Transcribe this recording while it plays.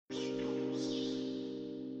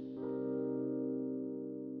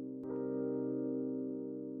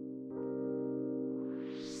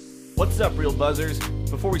What's up, Real Buzzers?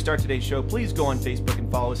 Before we start today's show, please go on Facebook and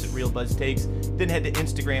follow us at Real Buzz Takes. Then head to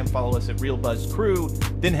Instagram, follow us at Real Buzz Crew.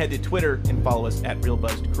 Then head to Twitter and follow us at Real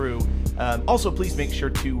Buzzed Crew. Also, please make sure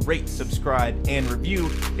to rate, subscribe, and review.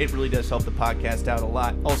 It really does help the podcast out a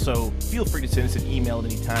lot. Also, feel free to send us an email at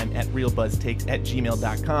any time at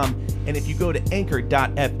realbuzztakes@gmail.com. And if you go to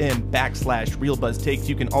anchor.fm/realbuzztakes,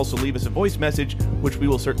 you can also leave us a voice message, which we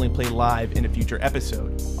will certainly play live in a future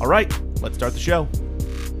episode. All right, let's start the show.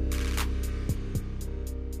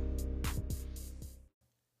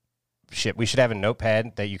 Shit, we should have a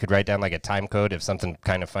notepad that you could write down like a time code if something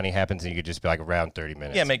kind of funny happens, and you could just be like around 30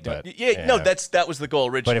 minutes. Yeah, no, that was the goal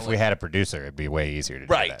originally. But if we had a producer, it'd be way easier to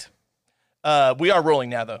do that. Right. We are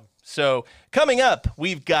rolling now, though. So coming up,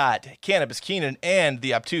 we've got Cannabis Keenan and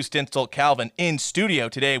the obtuse Dinstalt Calvin in studio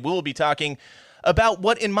today. We'll be talking about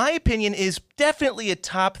what, in my opinion, is definitely a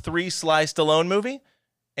top 3 Sly Stallone movie,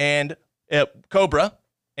 and Cobra,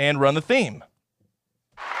 and Run the Theme.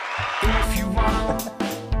 If you want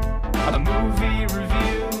a movie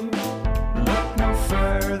review, look no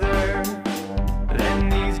further than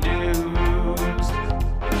these dudes.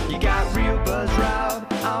 You got Real Buzz Rob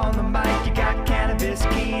on the mic, you got Cannabis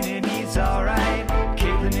Keenan, he's alright.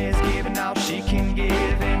 Caitlin is giving all she can give,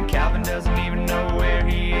 and Calvin doesn't even know where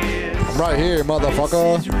he is. I'm right here,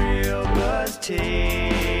 motherfucker. This is Real Buzz Takes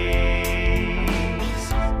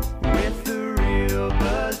with the Real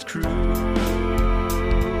Buzz Crew.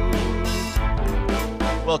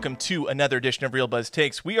 Welcome to another edition of Real Buzz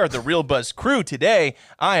Takes. We are the Real Buzz Crew today.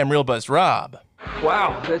 I am Real Buzz Rob.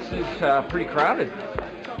 Wow, this is pretty crowded.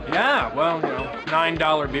 Yeah, well,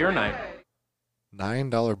 $9 beer night.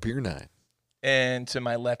 $9 beer night. And to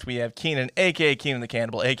my left, we have Keenan, a.k.a. Keenan the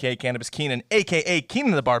Cannibal, a.k.a. Cannabis Keenan, a.k.a.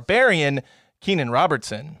 Keenan the Barbarian, Keenan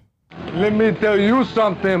Robertson. Let me tell you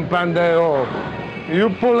something, Pandeo. You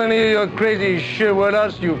pull any of your crazy shit with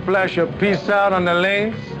us, you flash a piece out on the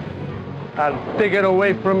lanes, I'll take it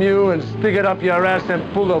away from you and stick it up your ass and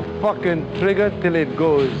pull the fucking trigger till it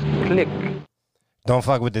goes click. Don't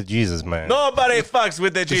fuck with the Jesus, man. Nobody fucks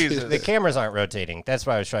with the Jesus. The cameras aren't rotating. That's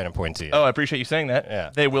why I was trying to point to you. Oh, I appreciate you saying that.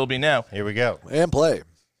 Yeah. They will be now. Here we go. And play.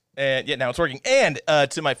 And yeah, now it's working. And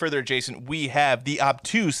to my further adjacent, we have the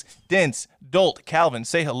obtuse, dense, dolt Calvin.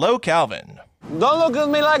 Say hello, Calvin. Don't look at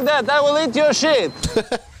me like that, I will eat your shit.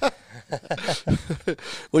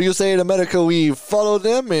 What do you say in America? We follow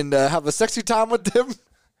them and have a sexy time with them?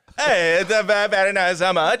 Hey, it's very nice.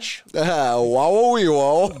 How much?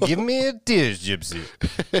 Wow. Give me a dish, Gypsy.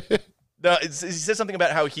 No, he says something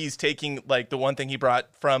about how he's taking, like, the one thing he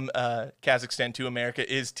brought from Kazakhstan to America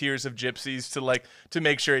is Tears of Gypsies to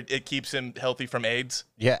make sure it keeps him healthy from AIDS.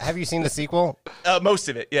 Yeah, have you seen the sequel? Most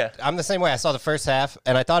of it, yeah. I'm the same way. I saw the first half,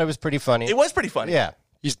 and I thought it was pretty funny. It was pretty funny. Yeah.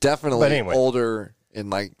 He's definitely older and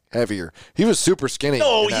like heavier. He was super skinny.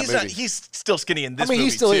 No, in that he's movie. not. He's still skinny in this movie. I mean, he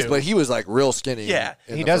still too. is, but he was like real skinny. Yeah.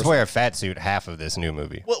 He does wear a fat suit half of this new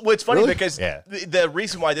movie. Well, it's funny Really? because Yeah. the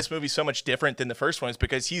reason why this movie's so much different than the first one is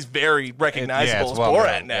because he's very recognizable it's as well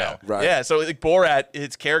Borat known, now. yeah. Right. Yeah, so like Borat,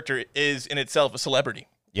 his character is in itself a celebrity.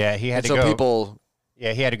 Yeah, he had And to so go. people,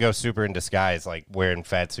 Yeah, he had to go super in disguise, like wearing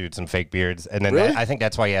fat suits and fake beards, and then Really? I think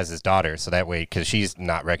that's why he has his daughter, so that way, because she's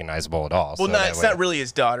not recognizable at all. Well, so it's not really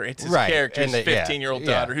his daughter. It's his Right, character's and 15-year-old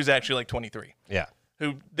yeah. daughter, who's actually like 23, Yeah,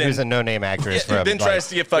 who then, who's a no-name actress who from. then tries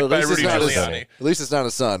to get fucked at by least it's Rudy not his- Giuliani. at least it's not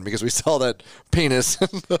his son because we saw that penis in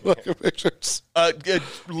the fucking pictures.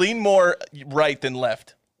 Lean more right than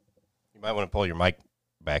left. You might want to pull your mic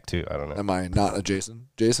back too. I don't know. Am I not a Jason?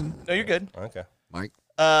 Jason? No, you're good. Okay. Mike?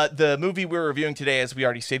 The movie we're reviewing today, as we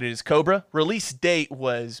already stated, is Cobra. Release date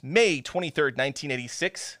was May 23rd,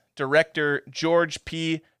 1986. Director George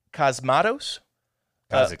P. Cosmatos.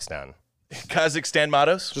 Kazakhstan. Kazakhstan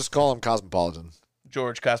Matos. Just call him Cosmopolitan.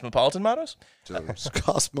 George Cosmopolitan Matos. Just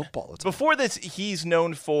Cosmopolitan. Before this, he's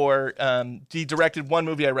known for, he directed one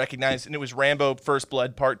movie I recognized, and it was Rambo First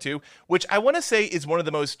Blood Part 2, which I want to say is one of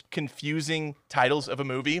the most confusing titles of a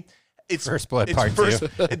movie. It's First Blood it's Part 2.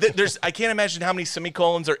 I can't imagine how many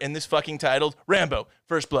semicolons are in this fucking title. Rambo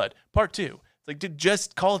First Blood Part 2. It's like, dude,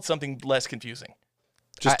 just call it something less confusing.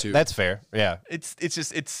 Just two. That's fair. Yeah. It's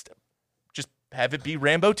just have it be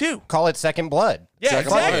Rambo 2. Call it Second Blood. Yeah, Second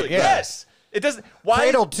exactly. Blood, yeah. Yes. It doesn't. Why?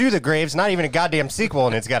 Cradle to the Grave's not even a goddamn sequel,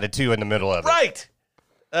 and it's got a 2 in the middle of it. Right.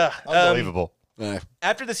 Unbelievable.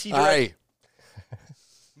 After this, he directed. Aye.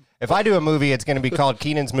 If I do a movie, it's going to be called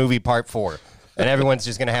Keenan's Movie Part 4. And everyone's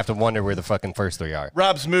just going to have to wonder where the fucking first 3 are.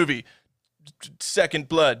 Rob's movie, Second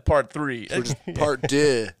Blood, Part 3. We're just part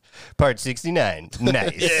D. Part 69.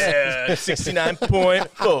 Nice. Yeah,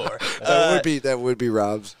 69.4. That would be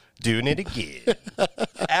Rob's. Doing it again.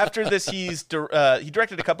 After this, he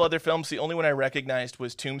directed a couple other films. The only one I recognized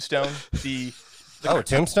was Tombstone.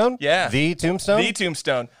 Tombstone? Yeah. The Tombstone? The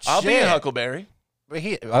Tombstone. I'll be Shit. a Huckleberry.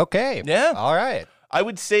 Okay. Yeah. All right. I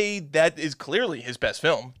would say that is clearly his best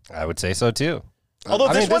film. I would say so too. Although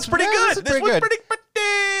I this mean, one's this- pretty yeah, good. this is This pretty one's good.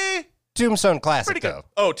 pretty Tombstone classic, good. though.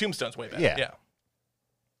 Oh, Tombstone's way better. Yeah. Yeah.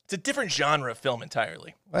 It's a different genre of film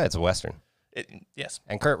entirely. Well, it's a Western. Yes.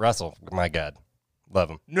 And Kurt Russell, my God. Love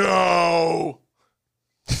him. No.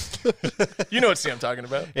 You know what scene I'm talking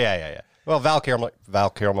about. Yeah. Well, Val Kilmer,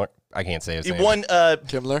 I can't say his He name. won.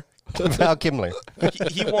 Kimmler. Val Kilmer.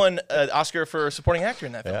 He won an Oscar for supporting actor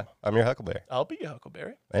in that film. Yeah, I'm your Huckleberry. I'll be a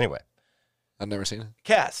Huckleberry. Anyway. I've never seen it.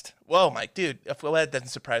 Cast. Whoa, Mike, dude. Well, that doesn't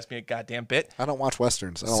surprise me a goddamn bit. I don't watch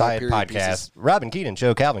westerns. I don't Side like period podcast. pieces. Robin Keaton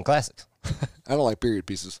Show Calvin Classics. I don't like period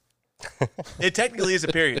pieces. It technically is a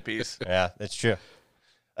period piece. Yeah, that's true.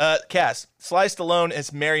 Cast. Sly Stallone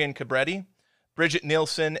as Marion Cabretti. Bridget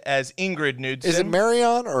Nielsen as Ingrid Knudsen. Is it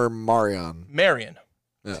Marion or Marion? Marion.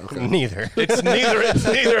 Yeah, okay. Neither. It's neither. It's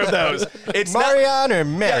neither of those. It's not. Marion or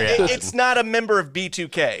Marion? It's not a member of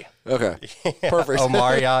B2K. Okay. Perfect. Oh,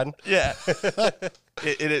 Marion. Yeah.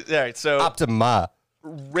 It is. All right. So Optima.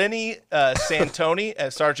 Rennie Santoni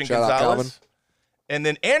as Sergeant Shout out, Gonzalez. Calvin. And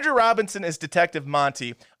then Andrew Robinson as Detective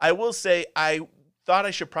Monty. I will say I thought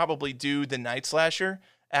I should probably do the Night Slasher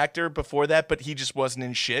actor before that, but he just wasn't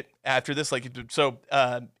in shit after this.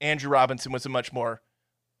 Andrew Robinson was a much more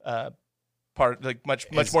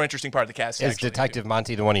much more interesting part of the cast. Is actually. Detective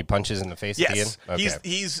Monty the one he punches in the face at the Yes, end? Okay.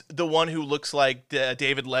 he's the one who looks like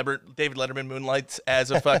David Letterman moonlights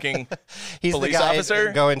as a fucking He's police the guy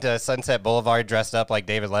officer. going to Sunset Boulevard dressed up like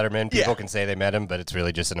David Letterman. People Yeah. can say they met him, but it's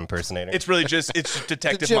really just an impersonator. It's really just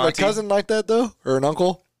Detective Did you have a Monty. cousin like that though, or an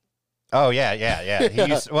uncle? Oh yeah.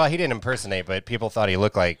 He didn't impersonate, but people thought he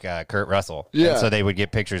looked like Kurt Russell. Yeah. And so they would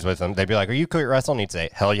get pictures with him. They'd be like, "Are you Kurt Russell?" And he'd say,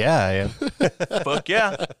 "Hell yeah, I am." Fuck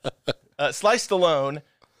yeah. Sly Stallone.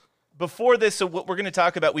 Before this, so what we're going to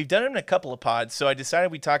talk about, we've done it in a couple of pods, so I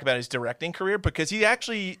decided we'd talk about his directing career because he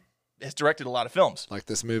actually has directed a lot of films. Like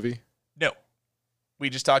this movie? No. We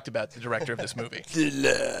just talked about the director of this movie.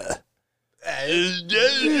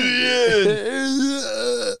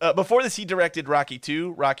 Before this, he directed Rocky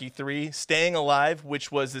 2, Rocky 3, Staying Alive,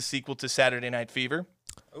 which was the sequel to Saturday Night Fever,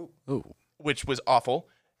 Oh. which was awful.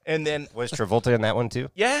 And then, Was Travolta in that one too?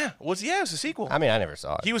 it was a sequel. I mean, I never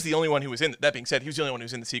saw it. He was the only one who was in. That being said, he was the only one who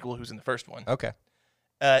was in the sequel who was in the first one. Okay.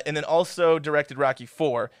 And then also directed Rocky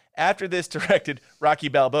 4. After this, directed Rocky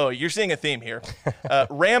Balboa. You're seeing a theme here.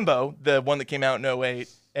 Rambo, the one that came out in 2008.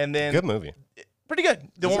 And then Good movie. pretty good.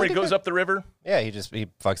 The one where he goes up the river. Yeah, he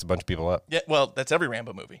fucks a bunch of people up. Yeah, well, that's every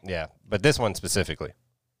Rambo movie. Yeah, but this one specifically.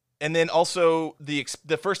 And then also the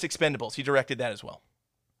first Expendables. He directed that as well.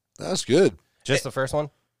 That's good. Just the first one?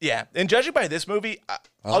 Yeah, and judging by this movie,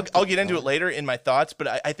 I'll get into it later in my thoughts,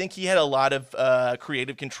 but I think he had a lot of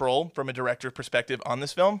creative control from a director perspective on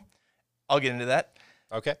this film. I'll get into that.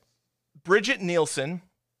 Okay. Bridget Nielsen,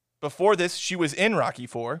 before this, she was in Rocky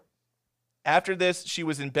 4. After this, she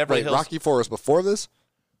was in Beverly Wait, Hills. Rocky 4 was before this?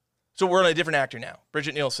 So we're on a different actor now.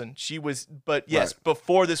 Bridget Nielsen. She was, but yes, Right.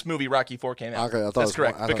 before this movie, Rocky 4 came out. Okay, I thought it That's was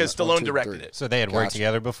correct, one- I thought because it was 1, Stallone 2, directed 3. it. So they had worked Gotcha.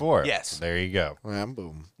 together before. Yes. There you go. And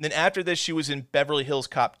boom. Then after this, she was in Beverly Hills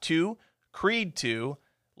Cop 2, Creed 2,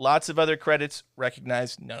 lots of other credits,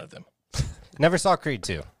 recognized none of them. Never saw Creed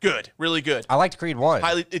 2. Good, really good. I liked Creed 1.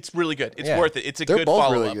 It's really good. It's Yeah. worth it. It's a They're good both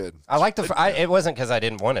follow-up. really good. I liked it wasn't because I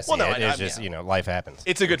didn't want to see Well, no, it. It's just, yeah. life happens.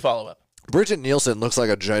 It's a good follow-up. Bridget Nielsen looks like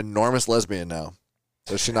a ginormous lesbian now.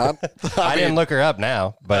 Does she not? I didn't look her up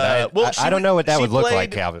now, but She I don't know what that she would look like,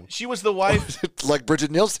 played- Calvin. She was the wife. like Bridget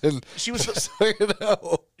Nielsen. She was the, So you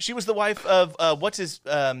know. she was the wife of what's his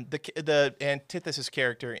the antithesis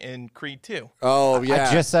character in Creed 2. Oh yeah.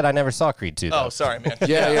 I just said I never saw Creed 2. Oh, though. sorry, man.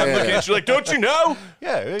 Yeah, I'm looking yeah. at you like, don't you know?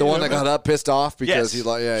 Yeah. the one that got up pissed off because Yes. he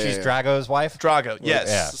like She's yeah. Drago's wife. Drago. Yes.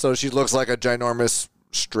 Yeah. So she looks like a ginormous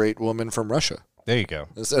straight woman from Russia There you go.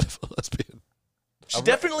 instead of a lesbian. She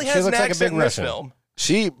definitely she has an looks like a accent big in this Russian. film.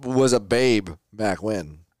 She was a babe back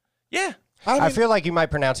when. Yeah. I feel like you might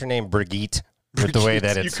pronounce her name Brigitte with the way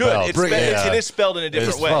that You it's could. spelled. It is spelled in a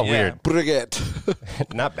different It's way. spelled yeah. weird. Brigitte.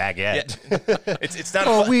 Not baguette. Yeah. It's not.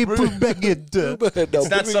 Oh, fu- we put baguette. It's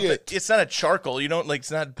not something. It's not a charcoal. You don't like. It's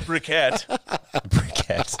not briquette.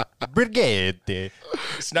 Brigitte. Brigitte.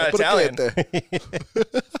 It's not Italian.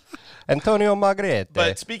 Antonio Margrethe.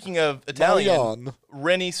 But speaking of Italian, Marion.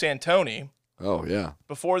 Rennie Santoni. Oh yeah.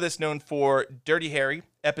 Before this, known for Dirty Harry,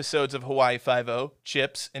 episodes of Hawaii Five-0,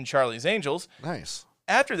 Chips, and Charlie's Angels. Nice.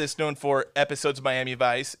 After this, known for episodes of Miami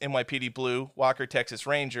Vice, NYPD Blue, Walker, Texas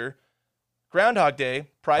Ranger, Groundhog Day,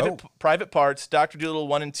 Private Parts, Dr. Dolittle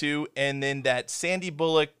 1 and 2, and then that Sandy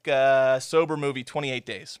Bullock sober movie, 28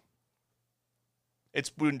 Days. It's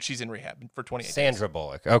when she's in rehab for 28 days. Sandra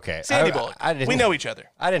Bullock. Okay. Sandy Bullock. We know each other.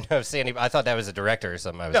 I didn't know if Sandy. I thought that was a director or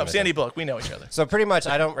something. No, Sandy Bullock. We know each other. So pretty much,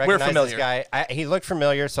 I don't recognize familiar. this guy. He looked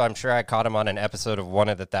familiar, so I'm sure I caught him on an episode of one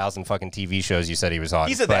of the 1,000 fucking TV shows you said he was on.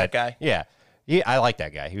 He's that guy. Yeah. I like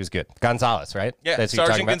that guy. He was good. Gonzalez, right? Yeah, That's who you're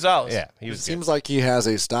talking Sergeant about? Gonzalez. Yeah, he was It good. seems like he has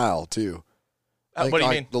a style too. What do you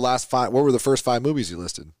mean? The last 5. What were the first 5 movies you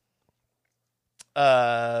listed?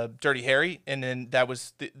 Dirty Harry, and then that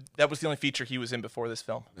was the only feature he was in before this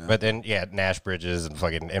film. But then, Nash Bridges and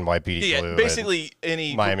fucking NYPD Yeah, Blue. basically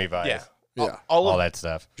any Miami Vice. Yeah, Yeah. all that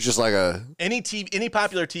stuff. It's just like a. any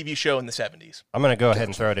popular TV show in the 70s. I'm going to go ahead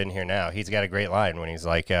and throw it in here now. He's got a great line when he's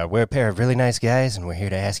like, we're a pair of really nice guys, and we're here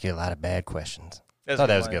to ask you a lot of bad questions. I thought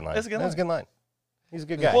that was a good line. That's a good line. He's a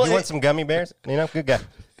good guy. Well, You want some gummy bears? Good guy.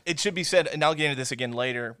 It should be said, and I'll get into this again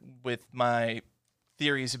later with my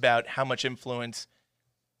theories about how much influence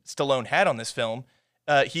Stallone had on this film.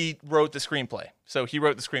 He wrote the screenplay. So he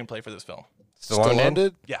wrote the screenplay for this film. Stallone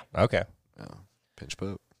did? Yeah. Okay. Pinch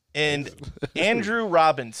Pope. And Andrew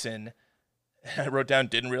Robinson, I wrote down,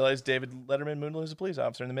 didn't realize David Letterman mooned as a police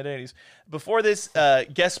officer in the mid-'80s. Before this,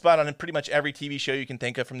 guest spot on pretty much every TV show you can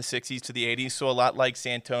think of from the 60s to the 80s. So a lot like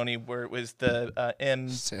Santoni, where it was the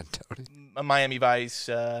Miami Vice,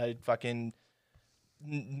 fucking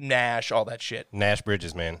Nash, all that shit. Nash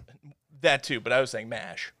Bridges, man. That too, but I was saying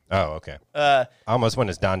MASH. Oh, okay. I almost went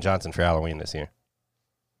as Don Johnson for Halloween this year.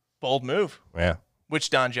 Bold move. Yeah. Which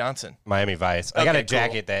Don Johnson? Miami Vice. I got a Okay,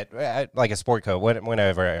 jacket that, like a sport coat,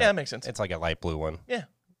 whenever. Yeah, that makes sense. It's like a light blue one. Yeah.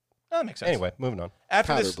 That makes sense. Anyway, moving on.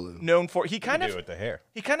 After Powder this, blue. known for he kind Do of it with the hair.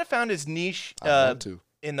 he kind of found his niche want to.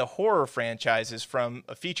 in the horror franchises from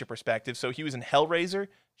a feature perspective. So he was in Hellraiser,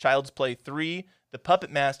 Child's Play 3, The Puppet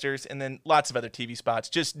Masters, and then lots of other TV spots.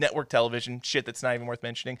 Just network television shit that's not even worth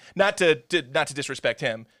mentioning. Not to disrespect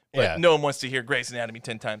him, but Yeah. no one wants to hear Grey's Anatomy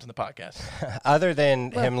 10 times on the podcast. Other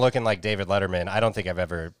than him looking like David Letterman, I don't think I've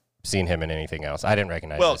ever seen him in anything else. I didn't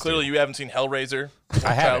recognize Well, this clearly dude. you haven't seen Hellraiser,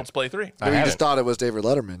 I haven't. Child's Play 3. I Maybe you haven't. just thought it was David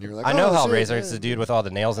Letterman. You were like, I know oh, shit, Hellraiser. It's the dude with all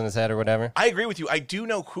the nails in his head or whatever. I agree with you. I do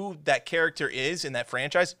know who that character is in that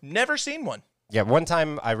franchise. Never seen one. Yeah, one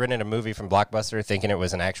time I rented a movie from Blockbuster thinking it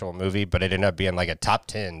was an actual movie, but it ended up being like a top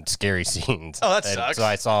 10 scary scenes. Oh, that And sucks. So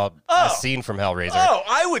I saw Oh. a scene from Hellraiser. Oh,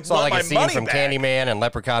 I would saw want like my a scene money from back. Candyman and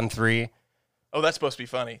Leprechaun 3. Oh, that's supposed to be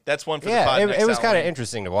funny. That's one for the Yeah, pod it next was kind of Halloween.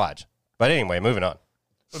 interesting to watch. But anyway, moving on.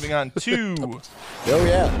 Moving on to Oh,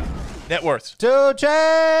 yeah. net worths. 2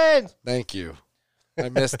 Chainz! Thank you. I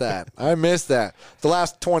missed that. I missed that. The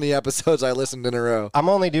last 20 episodes I listened in a row. I'm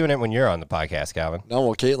only doing it when you're on the podcast, Calvin. No,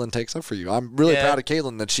 well, Caitlin takes up for you. I'm really Yeah. proud of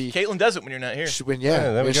Caitlin that she, Caitlin does it when you're not here.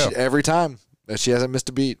 Yeah, there we go. every time that she hasn't missed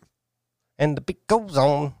a beat. And the beat goes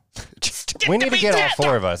on. We need to get all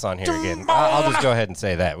 4 of us on here again. I'll just go ahead and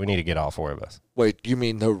say that. We need to get all 4 of us. Wait, you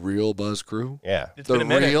mean the real Buzz Crew? Yeah. It's The been a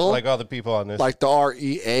minute. real? Like all the people on this. Like the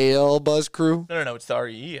REAL Buzz Crew? No, it's the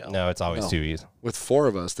REEL. No, it's always No. 2 E's. With 4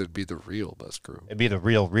 of us, that'd be the real Buzz Crew. It'd be the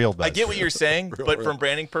real Buzz. I get what you're saying, Real, but real. from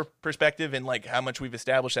branding perspective and like how much we've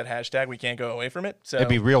established that hashtag, we can't go away from it. So It'd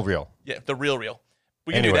be real. yeah, the real.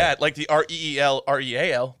 We can Anyway. do that, like the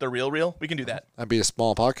REEL, the real. We can do that. That'd be a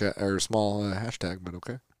small podcast or a small hashtag, but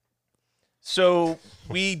okay. So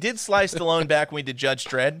we did slice Stallone back when we did Judge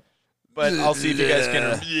Dredd, but I'll see if you guys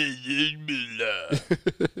can.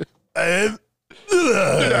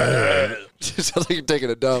 Sounds like you're taking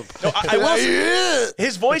a dump. No, I will say,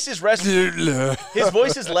 his voice is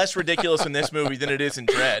less ridiculous in this movie than it is in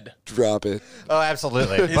Dredd. Drop it. Oh,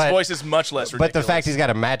 absolutely. His voice is much less ridiculous. But the fact he's got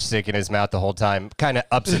a matchstick in his mouth the whole time kind of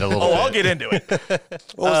ups it a little Oh, bit. I'll get into it.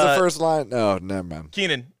 What was the first line? No, never mind.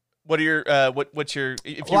 Keenan, what are your what's your?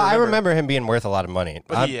 If you Well, I remember him being worth a lot of money.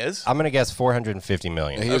 But he is? I'm going to guess $450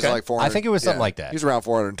 million. He was Okay. like 400. I think it was something like that. He's around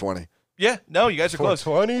 420. Yeah, no, you guys are close.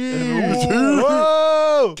 420.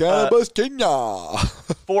 Whoa! Cannabis Kenya.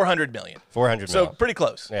 400 million. 400 So million. pretty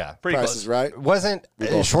close. Yeah. pretty Price close. is right. Wasn't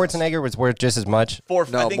Schwarzenegger was worth just as much? I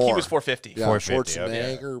No, think he more. was 450. Yeah, 450,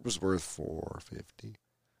 Schwarzenegger was worth 450.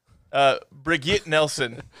 Brigitte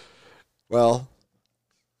Nielsen.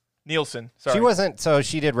 Nielsen. Sorry. She wasn't. So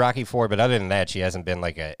she did Rocky 4, but other than that, she hasn't been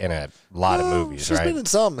like in a lot of movies, She's right? been in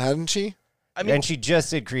some, hasn't she? I mean, And she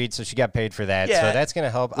just did Creed, so she got paid for that. Yeah. So that's going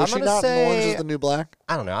to help. Was I'm she going to not in Orange say, is the New Black?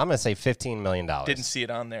 I don't know. I'm going to say $15 million. didn't see it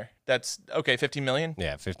on there. That's okay. 15 million.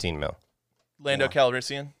 Yeah, 15 mil. Lando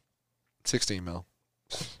Calrissian. 16 mil.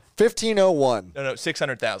 1501. No,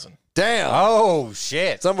 600,000. Damn. Oh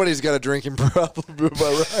shit! Somebody's got a drinking problem. Am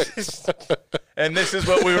I right? And this is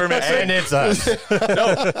what we were missing. And it's us.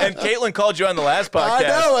 No, and Caitlin called you on the last podcast. I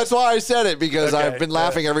know. That's why I said it, because Okay, I've been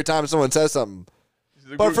laughing every time someone says something.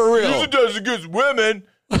 But for real. Usually does against women.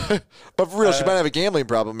 But for real, she might have a gambling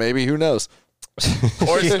problem, maybe. Who knows?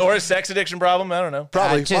 Or a sex addiction problem. I don't know.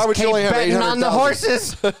 Probably. Why would you only have betting on the 800,000?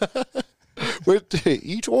 horses. With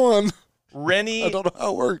each one. Rennie I don't know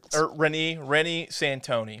how it works. Rennie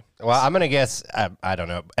Santoni. Well, I'm gonna guess. I don't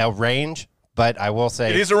know a range, but I will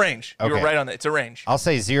say It is a range. You were Okay. right on that. It's a range. I'll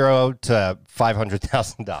say $0 to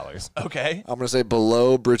 $500,000. Okay. I'm going to say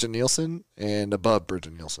below Bridget Nielsen and above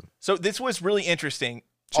Bridget Nielsen. So this was really interesting.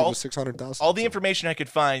 She was 600,000. All the information I could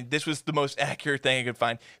find, this was the most accurate thing I could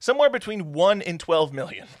find. Somewhere between 1 and 12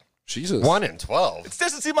 million. Jesus. 1 in 12. It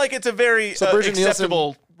doesn't seem like it's a very So Bridget Nielsen-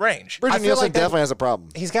 acceptable range. Bridget I feel Nielsen like that- definitely has a problem.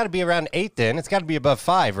 He's got to be around 8. Then it's got to be above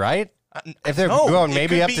 5, right? If they're No, going it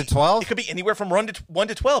maybe could up be- to 12. It could be anywhere from 1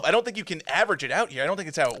 to 12. I don't think you can average it out here. I don't think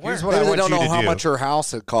it's how it works. Here's what Maybe I they want don't you know to how do. much her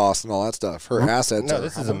house had cost and all that stuff. Her assets. No, are-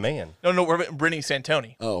 this is a man. No, we're Rennie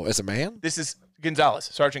Santoni. Oh, it's a man? This is Gonzalez,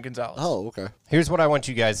 Sergeant Gonzalez. Oh, okay. Here's what I want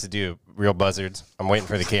you guys to do, real buzzards. I'm waiting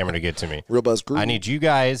for the camera to get to me. Real Buzz Crew. I need you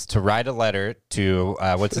guys to write a letter to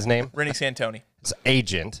what's his name? Rennie Santoni. It's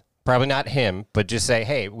agent. Probably not him, but just say,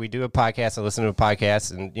 hey, we do a podcast. I listen to a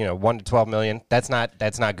podcast, and 1 to 12 million. That's not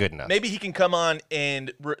good enough. Maybe he can come on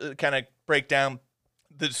and kind of break down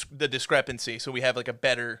the discrepancy, so we have like a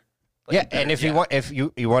better. Like Yeah, a better- and if you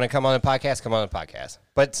want to come on the podcast, come on the podcast.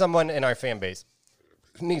 But someone in our fan base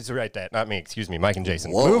needs to write that. Not me, excuse me, Mike and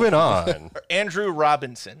Jason. Whoa. Moving on. Andrew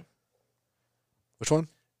Robinson. Which one?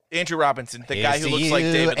 Andrew Robinson, the guy Here's who to looks you, like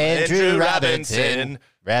David. Andrew Robinson.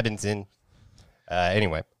 Robinson.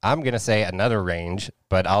 Anyway, I'm gonna say another range,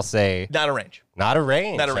 but I'll say Not a range. not a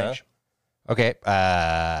range. Not a huh? range. Okay,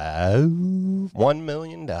 $1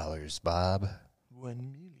 million, Bob. $1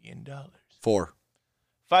 million. 4.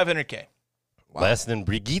 500K. Less than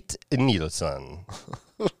Brigitte Nielsen.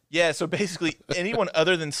 Yeah, so basically anyone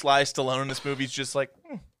other than Sly Stallone in this movie is just like,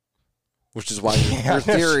 Which is why your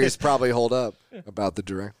theories probably hold up about the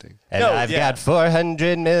directing. And No, I've yeah. got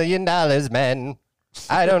 $400 million, man.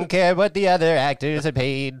 I don't care what the other actors are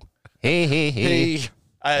paid. Hey.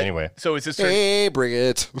 Anyway. So is this Bring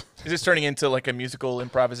it. is this turning into like a musical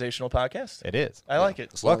improvisational podcast? It is. I like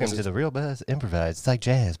it. Welcome to the Real Buzz Improvised. It's like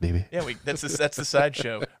jazz, baby. Yeah, that's the side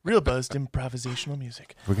show. Real buzzed improvisational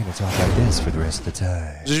music. We're going to talk like this for the rest of the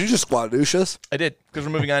time. Did you just squadouche us? I did, because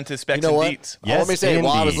we're moving on to specs You know and what? beats. Oh, let me say,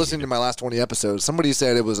 while I was indeed. listening to my last 20 episodes, somebody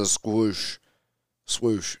said it was a swoosh.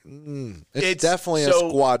 Swoosh. It's definitely a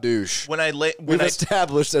so- squadouche. We've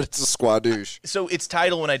established that it's a squadouche. So its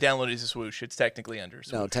title when I downloaded is a swoosh. It's technically under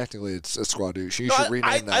swoosh. No, technically it's a squadouche. You No, should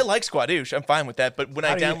rename that. I like squadouche. I'm fine with that. But when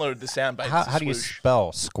I do you- downloaded the soundbite, How do you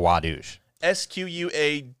spell squadouche?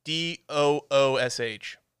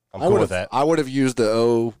 SQUADOOSH. I'm I cool would with have. that. I would have used the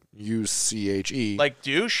OUCHE. Like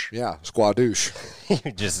douche? yeah, squadouche.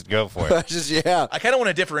 You just go for it. Just yeah. I kind of want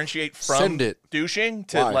to differentiate from Send it. douching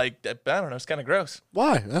to Why? like, I don't know. It's kind of gross.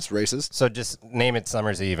 Why? That's racist. So just name it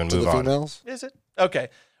Summer's Eve and To move the on. females. Is it? Okay.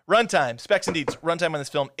 Runtime, specs and deeds. Runtime on this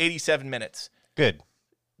film, 87 minutes. Good.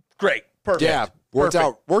 Great. Perfect. Yeah, worked Perfect.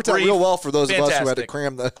 out Brief. real well for those of us who had to Fantastic.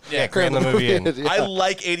 cram the Yeah, cram the movie in. Yeah. I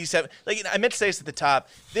like 87. Like I meant to say this at the top.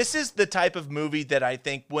 This is the type of movie that I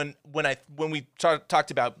think when we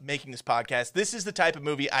talked about making this podcast, this is the type of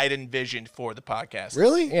movie I'd envisioned for the podcast.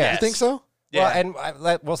 Really? Yes. You think so? Yeah. Well,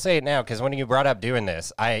 and we'll say it now because when you brought up doing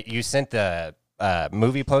this, you sent the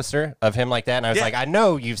movie poster of him like that, and I was Yeah. like, I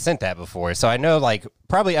know you've sent that before, so I know like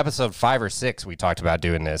probably episode 5 or 6 we talked about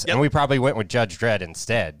doing this, Yep. and we probably went with Judge Dredd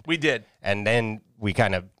instead, We did. and then we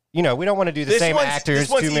kind of. We don't want to do the This same one's- actors this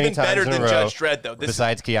one's too many even times better in a than row. Judge Dredd, though. This is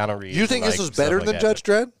besides Keanu Reeves, You think and, this like, was better stuff than like Judge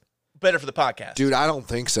that. Dredd? better for the podcast. Dude, I don't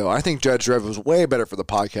think so. I think Judge Dredd was way better for the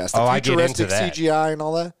podcast. The Oh, I get into futuristic that. CGI and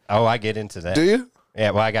all that. Oh, I get into that. Do you?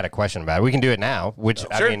 Yeah, well, I got a question about it. We can do it now. Which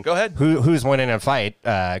I Sure, mean, go ahead. Who's winning a fight?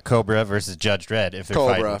 Cobra versus Judge Dredd? If they're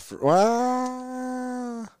Cobra. fighting.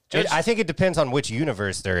 Well, I think it depends on which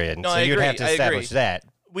universe they're in. No, so I you'd agree, have to I agree. establish that.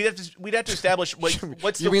 We'd have to establish what's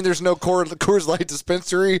you the mean there's no Coors Light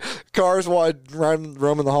dispensary cars while I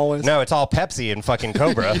roam in the hallways? No, it's all Pepsi and fucking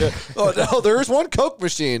Cobra. Oh, no, there is one Coke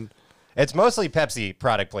machine. It's mostly Pepsi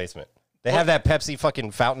product placement. They have that Pepsi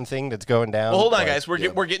fucking fountain thing that's going down. Well, hold on, Like, guys. We're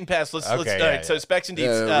getting past. Let's Okay, all yeah, right. So yeah. specs and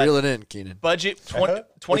deeds. Reel it in, Keenan. Budget Uh-huh. Let's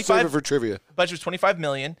save 25. it for trivia. Budget was 25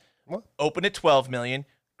 million. What? Opened at 12 million.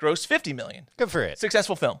 Gross 50 million. Good for it.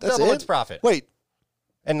 Successful film. That's Double it? its profit. Wait,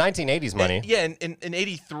 And 1980s money. Yeah, in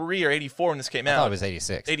 83 or 84 when this came I out. thought it was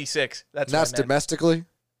 86. 86. That's and that's what I meant. domestically?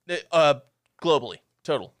 Globally.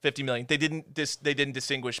 Total 50 million. They didn't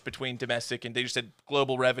distinguish between domestic, and they just said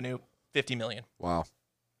global revenue 50 million. Wow.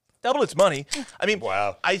 Doubled its money. I mean,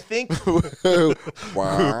 Wow. I think.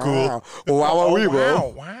 Wow. Cool.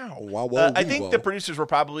 Wow. I think the producers were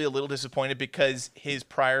probably a little disappointed because his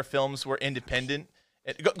prior films were independent.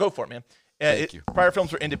 Go for it, man. Thank you. Prior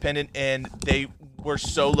films were independent, and they were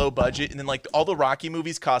so low budget. And then, like, all the Rocky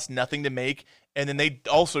movies cost nothing to make, and then they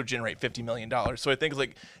also generate $50 million. So I think it's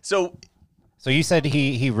like so. So you said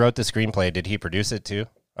he wrote the screenplay. Did he produce it too?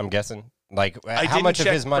 I'm guessing. Like, how didn't much of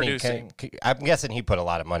check his money producing. I'm guessing he put a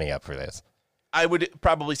lot of money up for this. I would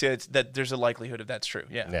probably say that there's a likelihood of that's true.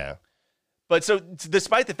 Yeah. Yeah. But so,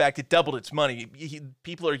 despite the fact it doubled its money,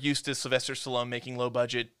 people are used to Sylvester Stallone making low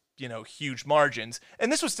budget, huge margins,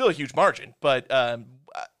 and this was still a huge margin. But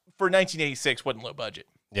for 1986, wasn't low budget.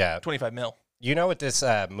 Yeah. 25 mil. You know what this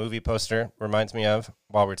movie poster reminds me of?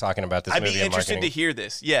 While we're talking about this I'd movie, be interested to hear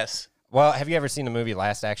this. Yes. Well, have you ever seen the movie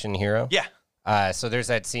Last Action Hero? Yeah. So there's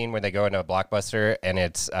that scene where they go into a blockbuster and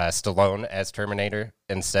it's Stallone as Terminator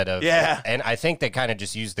instead of and I think they kind of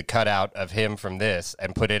just used the cutout of him from this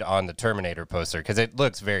and put it on the Terminator poster because it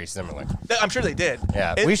looks very similar. I'm sure they did.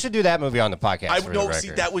 Yeah, we should do that movie on the podcast. I for don't the see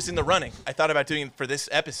record. that was in the running. I thought about doing it for this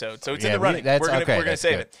episode, so it's in the we- running. that's- We're gonna okay, we're gonna that's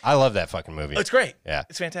save good. it. I love that fucking movie. It's great. Yeah.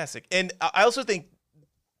 It's fantastic, and I also think.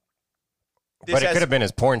 But it could have been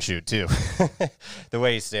his porn shoot too. The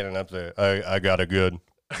way he's standing up there, I got a good.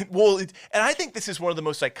 Well, and I think this is one of the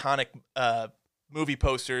most iconic movie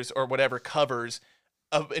posters or whatever covers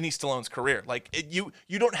of any Stallone's career. Like you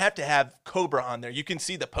don't have to have Cobra on there. You can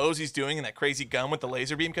see the pose he's doing and that crazy gun with the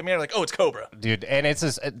laser beam coming out. Like, oh, it's Cobra. Dude, and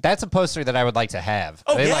that's a poster that I would like to have.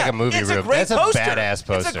 Oh, in yeah. like a movie It's room. a great That's poster. a badass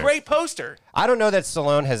poster. It's a great poster. I don't know that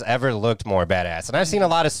Stallone has ever looked more badass, and I've seen a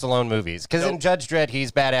lot of Stallone movies. Because in Judge Dredd,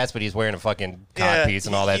 he's badass, but he's wearing a fucking codpiece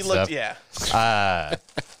and all that he stuff. Looked,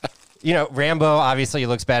 Rambo obviously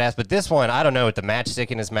looks badass, but this one, I don't know, with the matchstick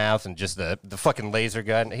in his mouth and just the fucking laser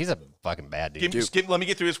gun, he's a fucking bad dude. Let me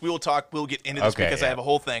get through this. We will talk. We'll get into this Okay, because I yeah. have a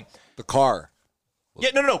whole thing. The car. Yeah,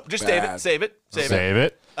 no. Just bad. save it. Save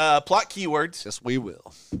it. Plot keywords. Yes, we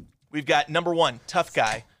will. We've got number 1, tough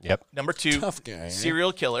guy. Yep. Number 2, Tough guy.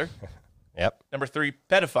 serial killer. Yep. Number 3,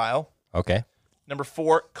 pedophile. Okay. Number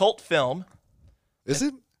 4, cult film. Is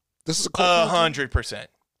it? This is a cult film? 100%.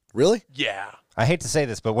 Really? Yeah. I hate to say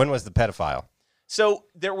this, but when was the pedophile? So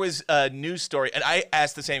there was a news story, and I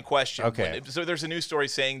asked the same question. Okay. So there's a news story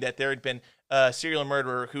saying that there had been a serial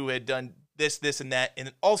murderer who had done this, and that,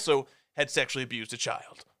 and also had sexually abused a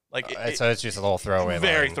child. Like, So it's just a little throwaway line.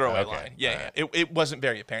 very throwaway Okay. line. Yeah, All right. yeah. It wasn't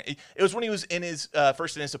very apparent. It was when he was in his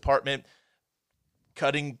first in his apartment,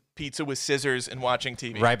 cutting pizza with scissors and watching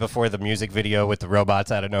TV. Right before the music video with the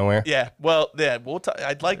robots out of nowhere. Yeah. Well, yeah.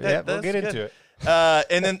 I'd like that. Yeah, we'll That's get good. into it.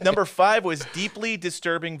 And then number 5 was deeply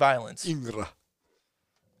disturbing violence. Ingra.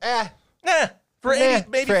 Nah, for 80,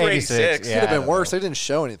 maybe for 86. yeah. Could have I been don't worse. They didn't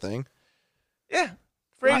show anything. Yeah.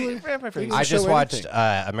 For 80, for 86. I just show watched anything.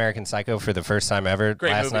 American Psycho for the first time ever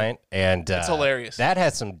Great last movie. night, and It's hilarious. That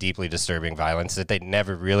has some deeply disturbing violence that they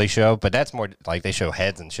never really show, but that's more like they show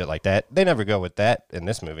heads and shit like that. They never go with that in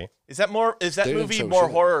this movie. Is that They didn't movie show more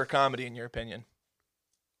shit. horror or comedy in your opinion?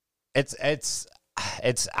 It's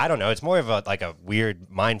I don't know. It's more of a weird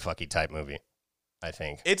mindfucky type movie. I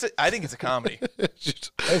think I think it's a comedy. it's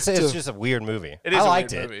just a weird movie. It is I a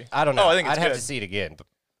liked weird it. movie. I don't know. Oh, I think it's I'd have good. to see it again, but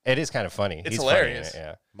it is kind of funny. It's He's hilarious. Funny in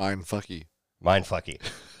it, Mind fucky. yeah, mindfucky.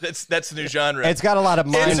 That's the new genre. It's got a lot of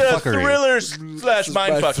It's a mindfuckery. thriller slash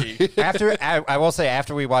mindfucky. After I will say,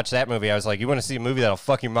 after we watched that movie, I was like, "You want to see a movie that'll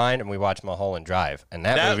fuck your mind?" And we watched Mulholland Drive, and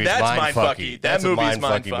that movie's that's mindfucky. mindfucky. That That's a movie's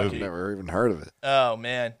mindfucky mindfucky. movie. Never even heard of it. Oh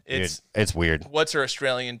man, Dude, it's weird. what's her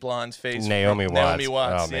Australian blonde's face? Naomi Watts. Naomi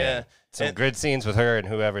Watts. Oh man, Yeah. some And- good scenes with her and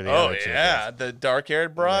whoever the Oh other chick yeah, is. the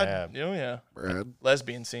dark-haired broad. Yeah. Oh yeah, Brad.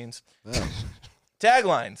 lesbian scenes. Yeah.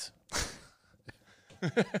 Taglines.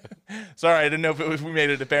 Sorry, I didn't know if we made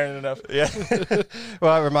it apparent enough. Yeah.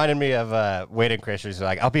 Well, it reminded me of Wade and Chris. Who's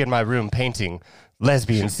like, "I'll be in my room painting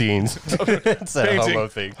lesbian scenes." It's a Painting homo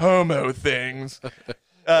thing. Homo things.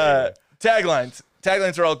 Taglines.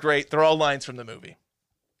 Taglines are all great. They're all lines from the movie.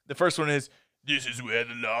 The first one is, "This is where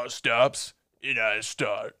the law stops and I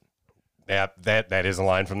start." Yeah, that is a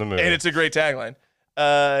line from the movie. And it's a great tagline.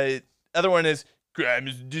 Other one is, "Crime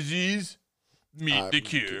is disease, meet the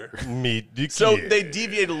cure." Meet the So Cure. they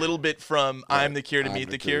deviate a little bit from "I'm the cure" to I'm "meet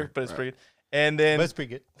the the cure," cure, but it's right. pretty good. And then That's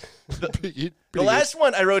pretty good. the last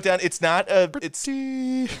one I wrote down, it's not a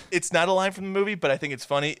line from the movie, but I think it's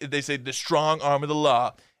funny. They say, "The strong arm of the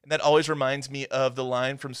law," And that always reminds me of the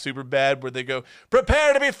line from Superbad where they go,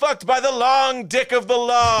 "Prepare to be fucked by the long dick of the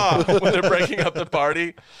law," when they're breaking up the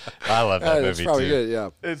party. I love that That's movie probably too. good. Yeah.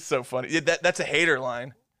 It's so funny. Yeah, that's a hater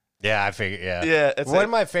line. Yeah, I figure. Yeah, Yeah, it's One of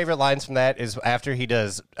my favorite lines from that is after he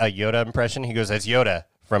does a Yoda impression. He goes, "It's Yoda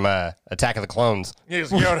from Attack of the Clones," He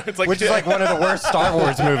goes, Yoda. It's like, which is like one of the worst Star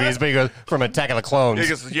Wars movies. But he goes, "From Attack of the Clones." He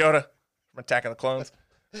goes, Yoda from Attack of the Clones.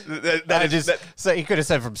 That So he could have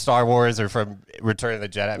said from Star Wars or from Return of the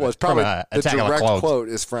Jedi. Well, it's from, probably the Attack of the direct Clones. quote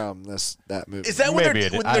is from that movie. is that when Maybe they're,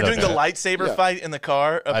 it- when I they're don't doing the know. lightsaber Yeah. fight in the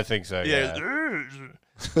car? I think so. Yeah.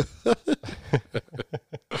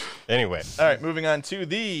 Anyway, All right, moving on to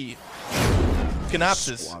the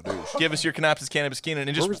Canopsis. Give us your Canopsis Cannabis Keenan.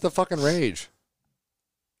 And Where was the fucking rage?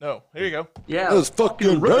 no, here you go. Yeah. That was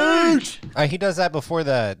fucking rage. he does that before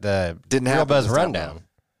the Didn't Real happen Buzz this time, Rundown.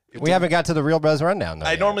 We haven't got to the Real Buzz Rundown though.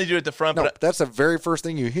 I yet. normally do it at the front, No, but that's the very first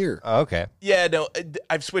thing you hear. Oh, okay. yeah, no,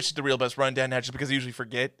 I've switched to the Real Buzz Rundown now just because I usually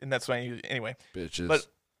forget, and that's why I use anyway. Bitches. But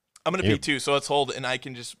I'm gonna Yep. pee too, so let's hold, and I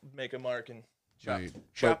can just make a mark and chop Right.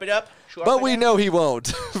 it up. chop But it we up. know he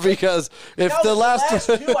won't because if That the was last,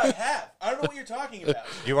 two I have. I don't know what you're talking about.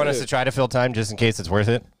 You want us to try to fill time just in case it's worth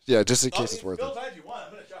it? yeah, just in case it's worth it, If you want,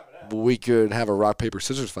 I'm gonna chop it up. we could have a rock paper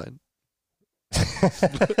scissors fight.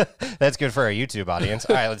 That's good for our YouTube audience.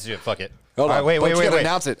 All right, let's do it. Fuck it. Hold All on, right, But you gotta wait.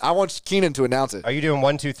 announce it. I want Keenan to announce it. Are you doing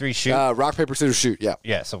 1, 2, 3, shoot? Rock paper scissors shoot. Yeah.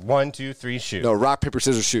 Yeah. So 1, 2, 3, shoot. No, rock paper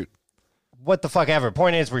scissors shoot. What the fuck ever.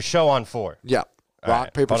 Point is, we're show on 4. Yeah. All Rock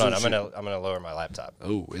right, paper hold on. scissors I'm gonna lower my laptop.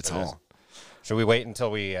 shoot. Oh, it's on. Should we wait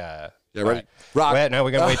until we? Yeah, ready? Right. Rock. Wait, no,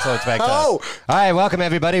 we're gonna wait till it's back to us. Oh! All right, welcome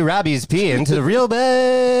everybody. Robbie's peeing to the Real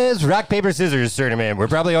Buzz Rock Paper Scissors tournament. We're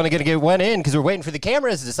probably only gonna get one in because we're waiting for the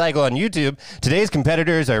cameras to cycle on YouTube. Today's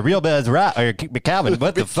competitors are Real Buzz Rock or Calvin.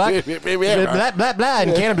 What the fuck? Blah blah blah.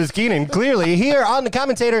 And Cannabis Keenan clearly here on the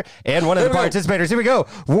commentator and one of the Here we go. participators. Here we go.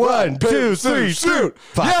 1, 2, 3, shoot.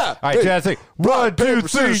 5. Yeah. All right, 2 out of 3. 1, 2,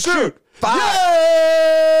 3, shoot. 5.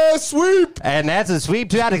 Yeah, sweep. And that's a sweep.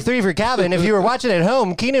 2 out of 3 for Calvin. If you were watching at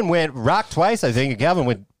home, Keenan went rock twice, I think. And Calvin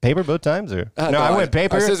went paper both times, or no? I went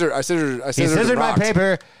paper. I scissored He scissored my rocked.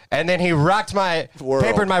 paper, and then he rocked my World.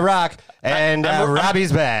 papered my rock, and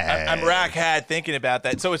Robbie's back. I'm rack had thinking about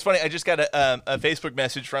that. So it's funny. I just got a Facebook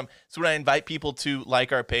message from. So when I invite people to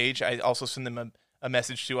like our page, I also send them a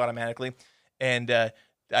message too automatically, and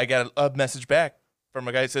I got a message back from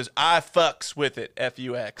a guy that says, "I fucks with it."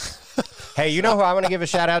 FUX. Hey, you know who I want to give a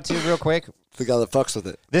shout out to real quick? The guy that fucks with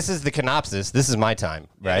it. This is the Canopsis. This is my time,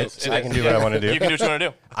 right? It is. So I can do what I want to do. You can do what you want to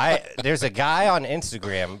do. There's a guy on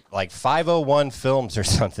Instagram, like 501 Films or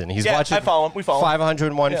something. He's Yeah, watching I follow him. We follow him.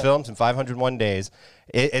 501 Yeah. films in 501 days.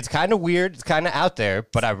 It's kind of weird. It's kind of out there,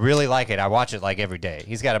 but I really like it. I watch it like every day.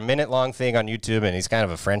 He's got a minute-long thing on YouTube, and he's kind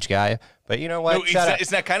of a French guy. But you know what? No, Shout out.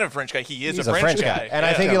 it's not kind of a French guy. He is He's a French guy. And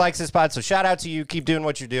I Yeah. think he likes his spot. So shout out to you. Keep doing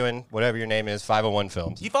what you're doing, whatever your name is, 501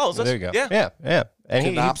 Films. He follows us. There you go. Yeah. Yeah. And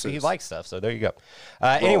he Canopsis. likes stuff, so there you go.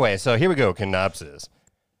 Anyway, so here we go, Canopsis.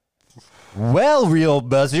 Well, real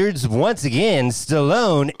buzzards, once again,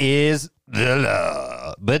 Stallone is the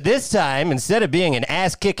law. But this time, instead of being an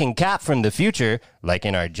ass-kicking cop from the future, like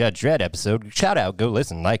in our Judge Dredd episode, shout out, go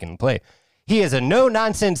listen, like, and play, he is a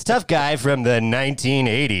no-nonsense tough guy from the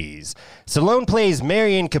 1980s. Stallone plays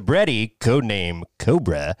Marion Cabretti, codename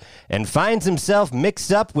Cobra, and finds himself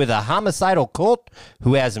mixed up with a homicidal cult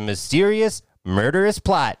who has a mysterious, murderous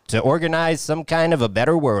plot to organize some kind of a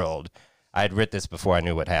better world. I'd writ this before I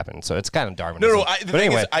knew what happened, so it's kind of Darwinism. No. The But thing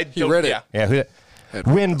anyway, is, I don't. read it. Yeah.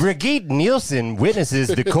 When Brigitte Nielsen witnesses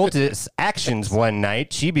the cultist's actions one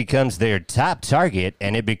night, she becomes their top target,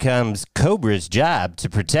 and it becomes Cobra's job to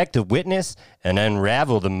protect the witness and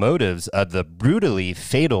unravel the motives of the brutally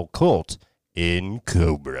fatal cult in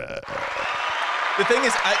Cobra. The thing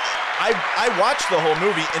is, I watched the whole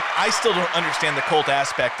movie, and I still don't understand the cult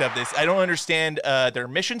aspect of this. I don't understand their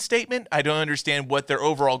mission statement. I don't understand what their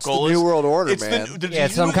overall goal the is. New World Order, It's man. Yeah,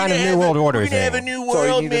 it's some kind of New World Order We're gonna have a thing. new all you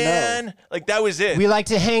world, need to know. man. Like, that was it. We like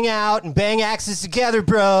to hang out and bang axes together,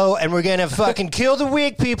 bro, and we're gonna fucking kill the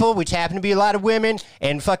weak people, which happen to be a lot of women,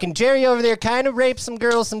 and fucking Jerry over there kind of rapes some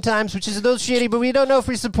girls sometimes, which is a little shitty, but we don't know if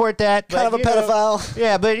we support that. Kind of a pedophile.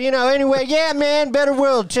 Yeah, but anyway, yeah, man, better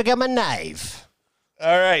world. Check out my knife.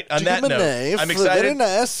 All right. On that note, I'm Very excited.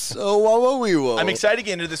 nice. Oh, whoa, wee, whoa. I'm excited to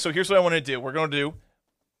get into this. So here's what I want to do. We're going to do.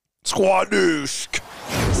 Squadoosh.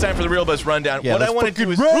 It's time for the Real Buzz Rundown. Yeah, what I let's want to do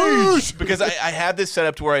is rage. because I have this set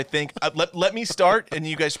up to where I think let me start and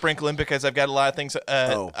you guys sprinkle in because I've got a lot of things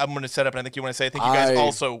I'm going to set up and I think you want to say. I think you guys I-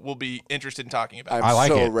 also will be interested in talking about. I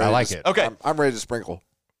like so it. ready I to like s- it. Okay. I'm ready to sprinkle.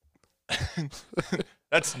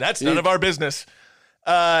 That's none of our business.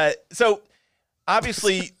 So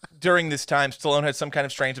Obviously, during this time, Stallone had some kind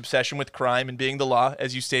of strange obsession with crime and being the law,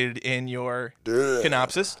 as you stated in your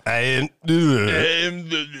synopsis. And this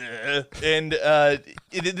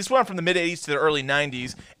went on from the mid-'80s to the early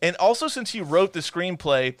 '90s. And also, since he wrote the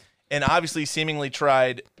screenplay and obviously seemingly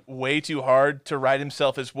tried way too hard to write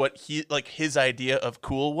himself as what his idea of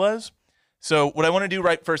cool was. So what I want to do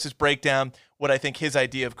right first is break down what I think his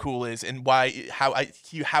idea of cool is and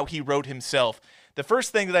how he wrote himself. The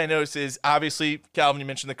first thing that I noticed is, obviously, Calvin, you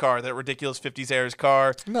mentioned the car, that ridiculous 50s era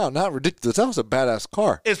car. No, not ridiculous. That was a badass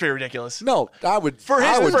car. It's pretty ridiculous. No, I would. For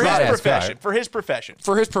his profession. For his profession.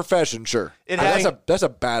 For his profession, sure. That's a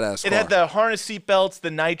badass car. It had the harness seatbelts,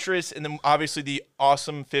 the nitrous, and then obviously the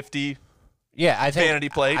awesome 50 I think vanity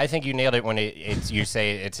plate. I think you nailed it when you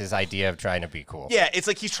say it's his idea of trying to be cool. Yeah, it's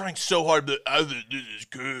like he's trying so hard, but I think this is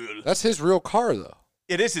cool. That's his real car, though.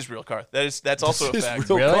 It is his real car. That's also a his fact.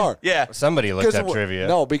 real Really? car. Yeah. Somebody looked up trivia.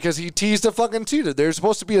 No, because he teased a fucking cheetah. There's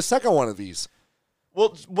supposed to be a second one of these.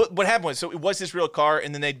 Well, what happened was, so it was his real car,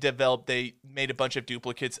 and then they made a bunch of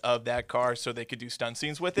duplicates of that car so they could do stunt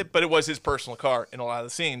scenes with it, but it was his personal car in a lot of the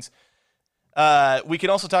scenes. We can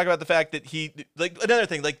also talk about the fact that another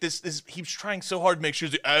thing, like this he's trying so hard to make sure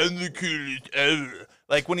that I'm the coolest ever.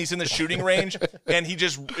 Like when he's in the shooting range and he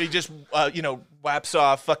just whaps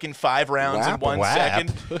off fucking 5 rounds in 1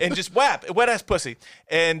 second and just wet ass pussy.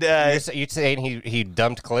 And you're saying he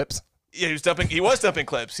dumped clips? Yeah, he was dumping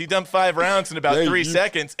clips. He dumped 5 rounds in about 3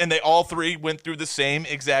 seconds, and they all 3 went through the same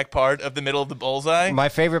exact part of the middle of the bullseye. My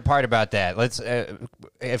favorite part about that,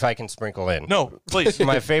 if I can sprinkle in. No, please.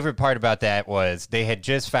 My favorite part about that was they had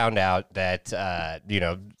just found out that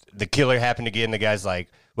the killer happened to get in. The guy's like,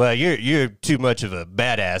 well, you're too much of a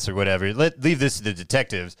badass or whatever. Leave this to the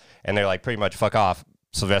detectives, and they're like, pretty much fuck off.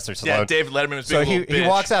 Sylvester Stallone. Yeah, David Letterman was so being a little he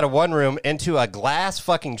walks out of one room into a glass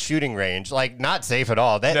fucking shooting range, like not safe at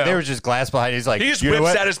all. There was just glass behind. He's like, he just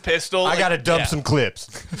whips out his pistol. I gotta dump some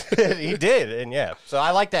clips. He did, and yeah. So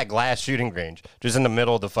I like that glass shooting range, just in the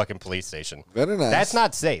middle of the fucking police station. Very nice. That's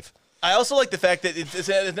not safe. I also like the fact that it's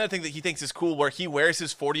another thing that he thinks is cool, where he wears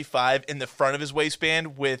his 45 in the front of his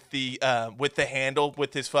waistband with the handle,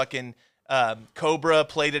 with his fucking Cobra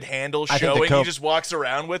plated handle showing. He just walks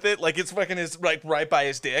around with it like it's fucking right by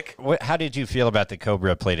his dick. How did you feel about the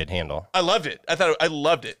Cobra plated handle? I loved it. I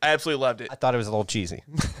loved it. I absolutely loved it. I thought it was a little cheesy.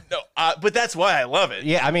 No, but that's why I love it.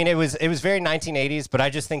 Yeah, I mean it was very 1980s, but I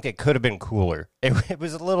just think it could have been cooler. It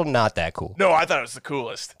was a little not that cool. No, I thought it was the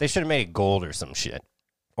coolest. They should have made it gold or some shit.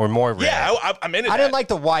 Or more red. Yeah, I'm into that. I didn't like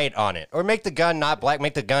the white on it. Or make the gun not black,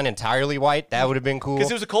 make the gun entirely white. That would have been cool. Because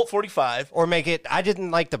it was a Colt 45. Or I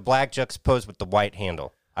didn't like the black juxtaposed with the white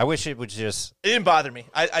handle. I wish it would just... It didn't bother me.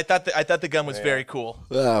 I thought the gun was very cool.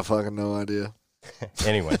 Fucking no idea.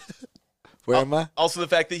 Anyway. Where am I? Also, the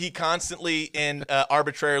fact that he constantly and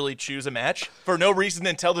arbitrarily choose a match for no reason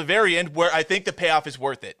until the very end, where I think the payoff is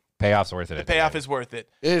worth it. Payoff's worth it. The payoff is worth it.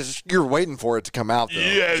 You're waiting for it to come out, though.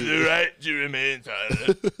 You have the right to remain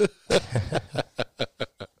silent.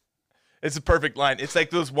 It's a perfect line. It's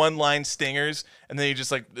like those one-line stingers, and then he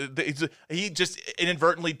just he just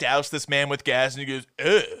inadvertently doused this man with gas, and he goes,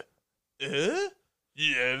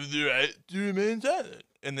 you have the right to remain silent.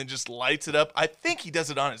 And then just lights it up. I think he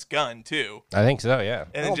does it on his gun, too. I think so, yeah.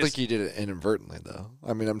 And I don't think he did it inadvertently, though.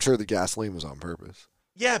 I mean, I'm sure the gasoline was on purpose.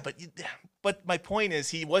 Yeah, but my point is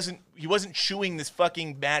he wasn't chewing this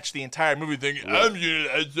fucking match the entire movie thinking, I'm gonna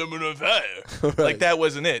light someone on fire. Right. Like, that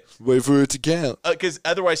wasn't it. Wait for it to count. Because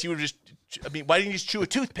otherwise he would just, why didn't you just chew a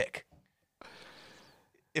toothpick?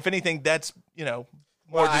 If anything, that's,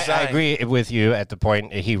 more design. I agree with you at the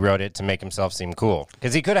point he wrote it to make himself seem cool.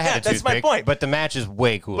 Because he could have had a toothpick, that's my point. But the match is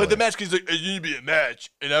way cooler. But the match, because it's going to be a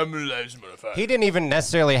match, and I'm going to light someone on fire. He didn't even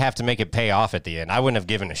necessarily have to make it pay off at the end. I wouldn't have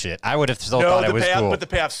given a shit. I would have still thought it was cool. But the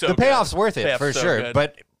payoff's so good. The payoff's worth it, for sure. Good.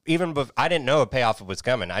 But even I didn't know a payoff was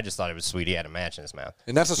coming. I just thought it was sweet. He had a match in his mouth.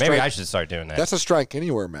 And that's Maybe I should start doing that. That's a strike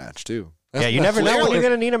anywhere match, too. Yeah, you never know when you're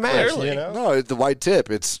going to need a match. Clearly. No, the white tip,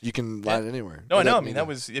 you can light it anywhere. No, I know. I mean,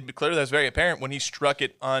 clearly that was very apparent when he struck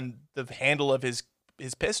it on the handle of his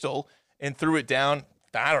pistol and threw it down.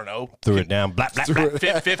 I don't know. Threw it down. Blah, blah, blah.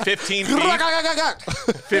 15 feet.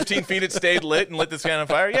 15 feet it stayed lit and lit this guy on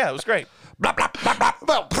fire. Yeah, it was great.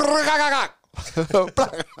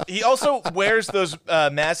 He also wears those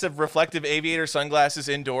massive reflective aviator sunglasses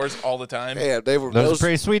indoors all the time. Yeah, those are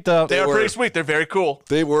pretty sweet, though. They are pretty sweet. They're very cool.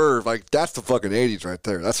 They were that's the fucking 80s right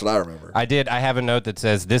there. That's what I remember. I have a note that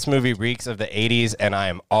says this movie reeks of the 80s, and I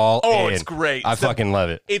am all in. Oh, it's great. I fucking love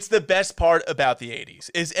it. It's the best part about the 80s.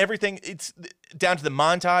 Is everything. It's down to the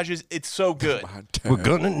montages. It's so good. We're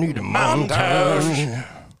gonna need a montage.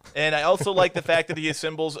 And I also like the fact that he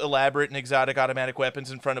assembles elaborate and exotic automatic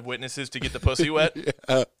weapons in front of witnesses to get the pussy wet.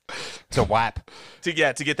 To whap. To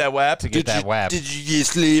get that whap. To get that whap. Did you get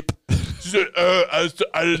sleep? She said, I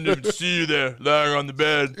didn't even see you there lying on the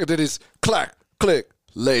bed. And then he's clack, click,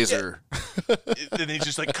 laser. And he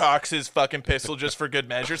just like cocks his fucking pistol just for good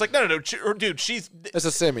measure. It's like, no, dude, she's... That's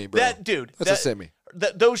a semi, bro. That's a semi.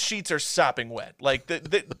 Those sheets are sopping wet. Like,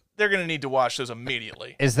 they're going to need to wash those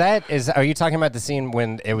immediately. Are you talking about the scene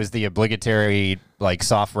when it was the obligatory, like,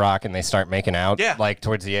 soft rock and they start making out? Yeah. Like,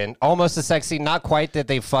 towards the end? Almost a sex scene. Not quite that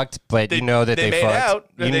they fucked, but you know that they made fucked. Out.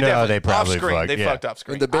 You know they probably off-screen. fucked. They yeah. fucked off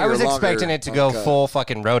screen. And the bigger, I was longer expecting it to go uncut. full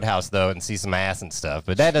fucking Roadhouse, though, and see some ass and stuff,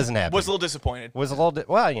 but that doesn't happen. Was a little disappointed.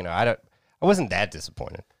 Well, you know, I wasn't that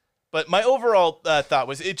disappointed. But my overall thought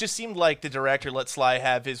was it just seemed like the director let Sly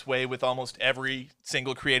have his way with almost every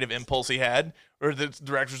single creative impulse he had. Or the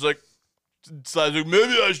director's like, Sly's like,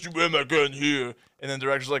 maybe I should wear my gun here. And then the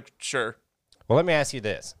director's like, sure. Well, let me ask you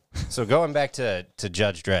this. So going back to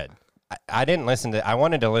Judge Dredd, I didn't listen to. I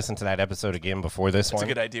wanted to listen to that episode again before this That's one.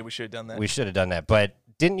 a good idea. We should have done that. We should have done that. But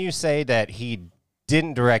didn't you say that he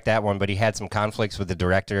didn't direct that one, but he had some conflicts with the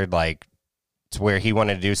director, like to where he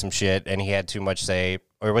wanted to do some shit and he had too much say?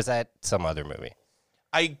 Or was that some other movie?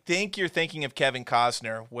 I think you're thinking of Kevin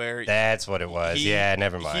Costner, where That's what it was. Yeah,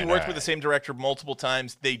 never mind. He worked with the same director multiple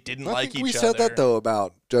times. They didn't like each other. We said that though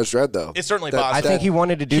about Judge Dredd though. It's certainly That- possible. I think he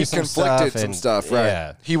wanted to do he some stuff. conflicted some stuff, right?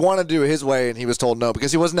 Yeah. He wanted to do it his way, and he was told no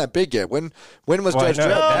because he wasn't that big yet. When was Well, Judge no, Dredd?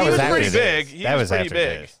 No, that he was after pretty this. big. He That was was pretty after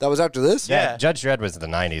big. this. That was after this. Yeah. Judge Dredd was the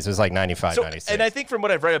 90s. It was like 95, 96. And I think from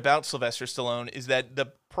what I've read about Sylvester Stallone is that the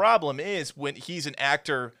problem is when he's an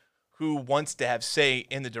actor who wants to have say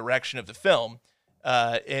in the direction of the film,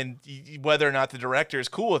 and whether or not the director is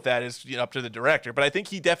cool with that is up to the director. But I think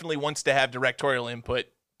he definitely wants to have directorial input,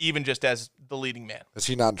 even just as the leading man. Has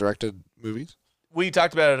he not directed movies? We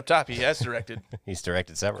talked about it up top. He has directed He's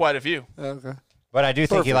directed several. quite a few. Okay. But I do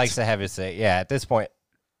think he Perfect. likes to have his say. Yeah, at this point,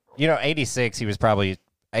 86, he was probably,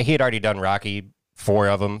 he had already done Rocky, 4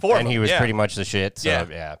 of them, Four of and he them, was yeah. pretty much the shit. So,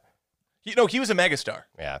 Yeah. yeah. He was a megastar.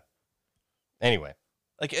 Yeah. Anyway.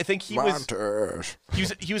 Like I think he Montage.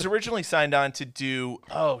 was originally signed on to do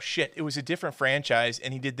it was a different franchise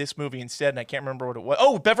and he did this movie instead and I can't remember what it was.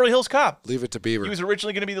 Oh, Beverly Hills Cop. Leave it to Beaver. He was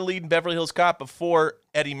originally going to be the lead in Beverly Hills Cop before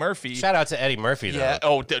Eddie Murphy. Shout out to Eddie Murphy, though. Yeah.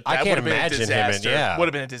 Oh, that I would can't have been a imagine him disaster. in, yeah. Would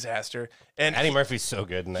have been a disaster. And Eddie Murphy's so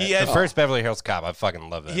good in that. He had- the first Beverly Hills Cop, I fucking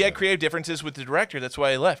love that. he had movie. creative differences with the director. That's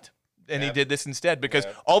why he left. And he did this instead because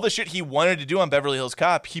all the shit he wanted to do on Beverly Hills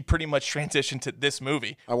Cop, he pretty much transitioned to this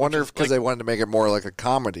movie. I wonder if because they wanted to make it more like a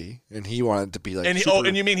comedy, and he wanted to be like. And super,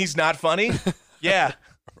 and you mean he's not funny? Yeah.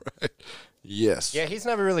 yes. Yeah, he's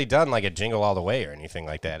never really done like a Jingle All the Way or anything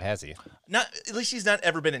like that, has he? Not at least he's not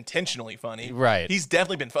ever been intentionally funny. Right. He's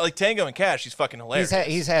definitely been like Tango and Cash. He's fucking hilarious.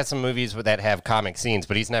 He's had some movies that have comic scenes,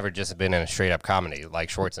 but he's never just been in a straight up comedy like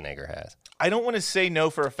Schwarzenegger has. I don't want to say no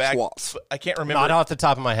for a fact. Schwartz. But I can't remember. Not off the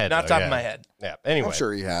top of my head. Not though, top yeah. of my head. Yeah. Anyway. I'm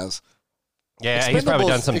sure he has. Yeah, he's probably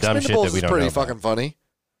done some dumb shit that Expendables we is don't pretty know. fucking funny.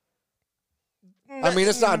 I mean,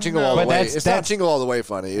 it's not Jingle All the But Way. that's- It's not that's- Jingle All the Way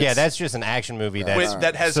funny. Yeah, It's, that's just an action movie that's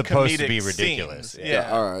that has supposed to comedic be ridiculous. scenes.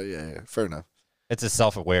 Yeah. all right. Yeah, fair enough. It's a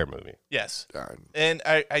self-aware movie. Yes. All right. And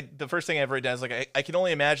I the first thing I ever done is like I can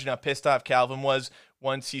only imagine how pissed off Calvin was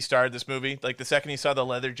once he started this movie. Like the second he saw the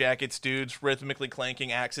leather jackets dudes rhythmically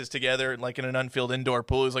clanking axes together like in an unfilled indoor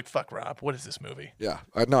pool, he was like, "Fuck Rob, what is this movie?" Yeah,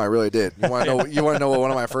 I know. I really did. You want to know? You want to know what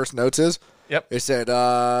one of my first notes is? Yep. It said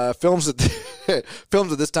films at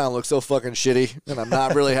films at this time look so fucking shitty, and I'm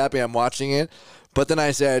not really happy I'm watching it. But then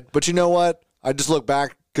I said, but you know what? I just look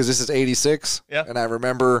back because this is '86, Yeah. and I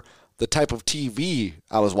remember the type of TV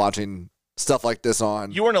I was watching stuff like this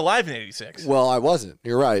on. You weren't alive in '86. Well, I wasn't.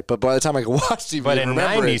 You're right. But by the time I could watch TV, But and in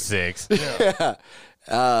remember it, '96, yeah,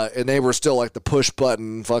 and they were still like the push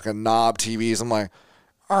button fucking knob TVs. I'm like,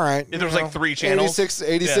 all right. There was like 3 channels.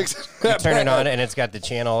 86. you turn it on and it's got the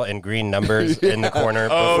channel and green numbers in the corner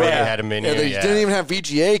Oh, before yeah. you had a menu. Yeah, they yeah. didn't even have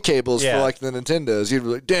VGA cables Yeah. for like the Nintendos. You'd be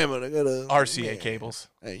like, damn it, I gotta RCA cables.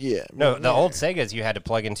 Yeah. No, the old Segas you had to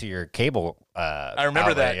plug into your cable. I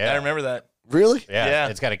remember outlet, that. Yeah. I remember that, Really? Yeah, Yeah.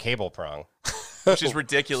 it's got a cable prong, which is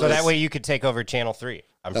ridiculous. so that way you could take over channel 3.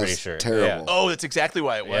 I'm pretty That's sure. terrible. Oh, that's exactly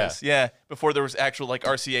why it was. Yeah. Before there was actual like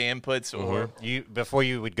RCA inputs or Yeah. You before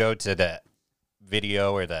you would go to the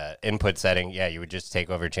video or the input setting, yeah, you would just take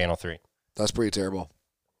over channel 3. That's pretty terrible.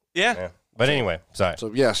 yeah. Yeah. But anyway, sorry.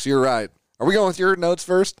 So yes, you're right. Are we going with your notes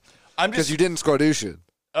first? I'm Because just you didn't Squadushin.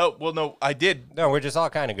 Oh, well no, I did. No, we're just all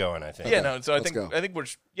kind of going. I think. Yeah, no, so I let's think go. I think we're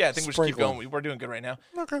just we'll just keep Sprinkle. going. We're doing good right now.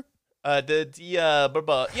 Okay. Yeah,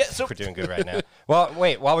 so We're doing good right now. Well,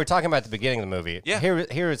 wait. While we're talking about the beginning of the movie, Yeah.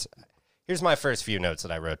 here's Here's my first few notes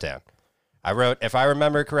that I wrote down. I wrote, if I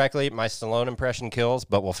remember correctly, my Stallone impression kills,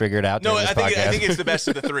 but we'll figure it out. No, during this I podcast. think it's the best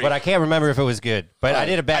of the three. But I can't remember if it was good. But I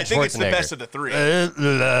did a bad Schwarzenegger. I think it's the best of the three.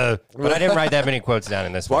 But I didn't write that many quotes down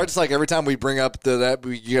in this Well, one. it's like every time we bring up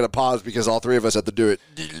you got to pause because all three of us have to do it.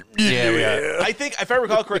 Yeah. I think, if I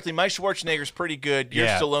recall correctly, my Schwarzenegger's pretty good. Your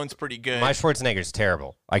Yeah. Stallone's pretty good. My Schwarzenegger's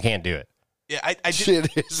terrible. I can't do it. Yeah, I did. Shit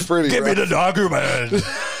is pretty rough. the document.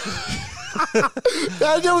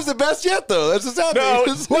 That was the best yet, though. That's what's happening.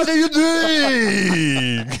 No. What are you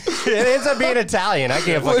doing? It ends up being Italian. I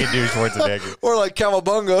can't fucking do Schwarzenegger. Or like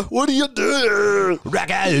Cowabunga. What are you doing?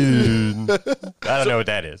 Raccoon. I don't know what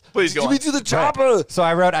that is. Please go Give on. me to the chopper. So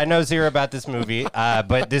I wrote, I know zero about this movie,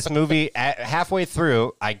 but this movie, halfway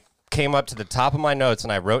through, I came up to the top of my notes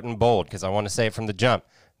and I wrote in bold because I want to say it from the jump.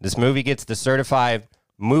 This movie gets the certified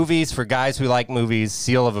movies for guys who like movies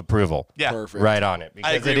seal of approval. Yeah. Perfect. Right on it.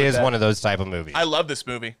 Because agree it with is that. one of those type of movies. I love this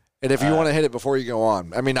movie. And if you want to hit it before you go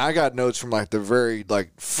on, I mean, I got notes from like the very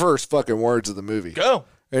first fucking words of the movie. Go.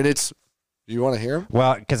 And it's, you want to hear them?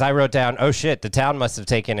 Well, because I wrote down, oh shit, the town must have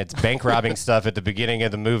taken its bank robbing stuff at the beginning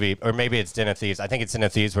of the movie, or maybe it's Den of Thieves. I think it's Den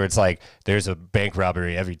of Thieves where it's like there's a bank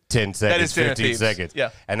robbery every 10 seconds, is Den of 15 Thieves. seconds.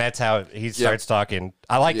 Yeah. And that's how he starts talking.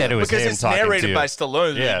 I like that it was Because him it's talking narrated too. by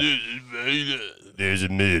Stallone. Yeah. There's a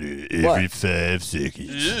murder every What? 5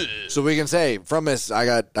 seconds. So we can say from this,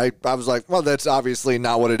 I was like, well, that's obviously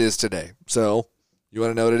not what it is today. So you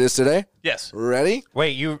want to know what it is today? Yes. Ready?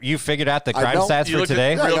 Wait, you figured out the I crime don't. stats You for looked at-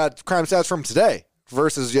 today? Yeah, I got crime stats from today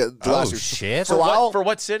versus the Oh, last year. shit. For a while, For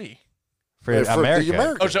what city? For the America.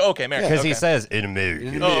 America. Oh, so, okay, America. Because okay. he says, in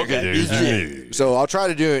America. Oh, okay. There's a murder. So I'll try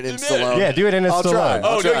to do it in Stallone. Yeah, do it in a I'll try. Stallone. Oh,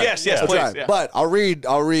 I'll no, try. yes, I'll please, try. yeah. But I'll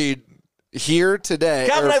read here today.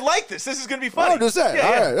 Calvin, or- I like this. This is going to be funny. Oh, just that. Yeah,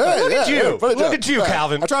 all yeah. right, all right, Look at yeah, you. yeah, put it Look down. at you, All right.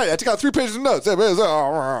 Calvin. I tried. I took out 3 pages of notes.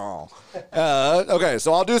 Okay,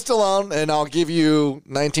 so I'll do Stallone, and I'll give you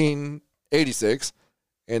 1986,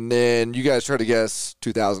 and then you guys try to guess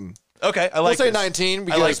 2000. Okay, I We'll like say this. 19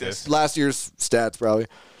 because I like this. last year's stats probably.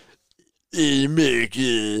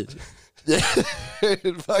 America.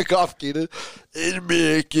 Fuck off, Keita. In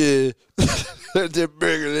America, the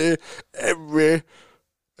burglary every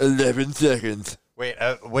 11 seconds. Wait,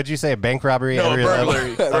 what'd you say? A bank robbery? No, a every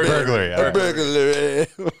burglary. 11? A burglary. all A right. burglary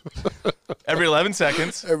Every 11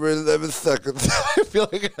 seconds. every 11 seconds. I feel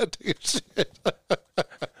like I have to take a shit.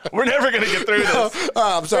 We're never going to get through this.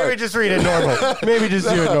 Oh, I'm sorry. Maybe just read it normal. Maybe just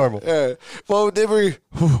do it normal. Yeah. Well, did we?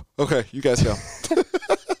 Okay, you guys go.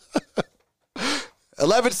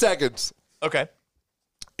 11 seconds. Okay.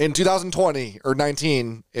 In 2020 or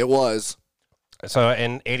 19, it was. So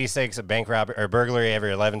in 86, a bank robbery or burglary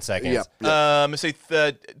every 11 seconds. Yeah. I'm going to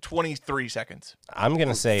say 23 seconds. I'm going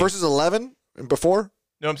to say Versus 11 before?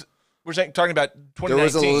 No, we're talking about 2019. There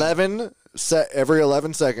was 11 every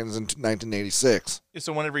 11 seconds in 1986.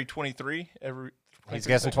 So one every 23? he's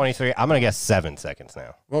guessing 23. I'm going to guess 7 seconds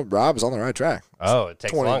now. Well, Rob is on the right track. Oh, it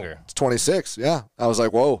takes longer. It's 26. Yeah. I was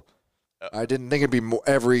like, whoa. I didn't think it'd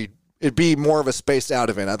be it'd be more of a spaced out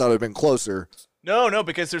event. I thought it'd been closer. No,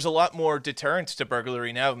 because there's a lot more deterrence to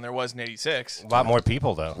burglary now than there was in 86. A lot more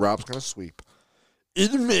people, though. Rob's going to sweep.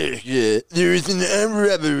 In America, there is an armed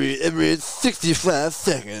robbery every 65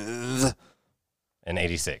 seconds. In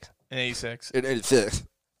 86. In 86. In 86.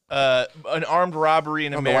 An armed robbery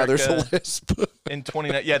in I don't know why there's a America lisp. in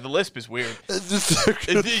 29. Yeah, the lisp is weird. I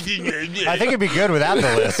think it'd be good without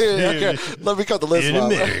the list. Okay, let me cut the list In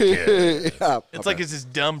off. America. Yeah. It's like it's his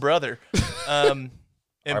dumb brother.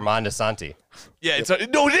 Armando Santi. Yeah,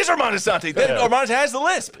 no, it is Armando Santi. Then Armando has the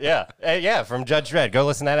lisp. Yeah. Yeah, from Judge Dredd. Go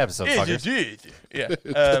listen to that episode, fuckers.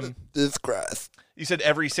 Yeah. Jesus Christ. You said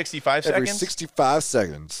every 65 Every seconds? 65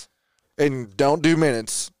 seconds. And don't do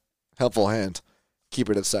minutes. Helpful hint. Keep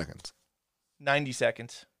it at seconds. 90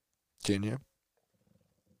 seconds. Can you?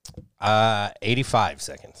 85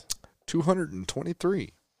 seconds.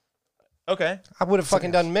 223. Okay. I would have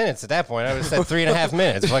fucking done minutes at that point. I would have said 3.5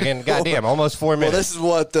 minutes. Fucking goddamn, almost 4 Well, minutes. this is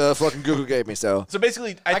what fucking Google gave me, so. So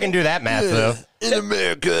basically, I can do that math, though. In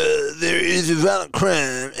America, there is a violent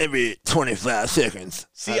crime every 25 seconds.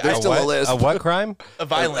 See, there's still a list. A what crime? a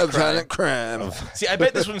violent A crime. violent crime. See, I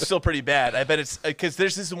bet this one's still pretty bad. I bet it's because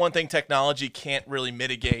this is the one thing technology can't really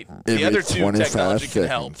mitigate. The Every other two 25 technology can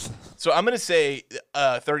help. seconds. So I'm going to say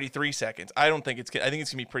 33 seconds. I think it's going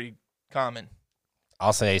to be pretty common.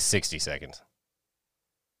 I'll say 60 seconds.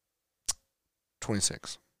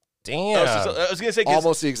 26. Damn. I was going to say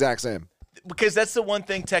Almost the exact same. because that's the one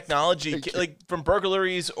thing technology, like from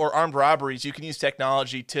burglaries or armed robberies, you can use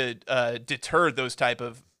technology to deter those type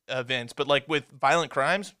of events. But like with violent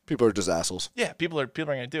crimes, People are just assholes. yeah, people are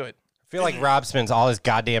going to do it. I feel like Rob spends all his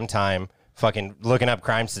goddamn time fucking looking up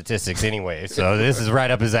crime statistics anyway, so this is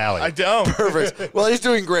right up his alley. I don't. Perfect. Well, he's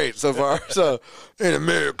doing great so far. So, in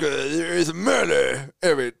America, there is a murder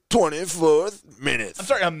every 24th minute. I'm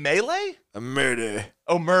sorry, a melee? A murder.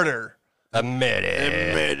 Oh, murder. A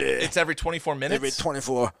minute. Murder. It's every 24 minutes? Every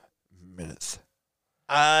 24 minutes.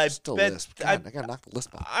 I Still bet, lisp. God, I gotta knock the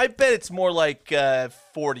lisp out. I bet it's more like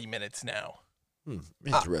 40 minutes now.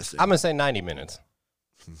 Interesting. I'm gonna say 90 minutes.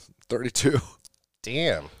 32.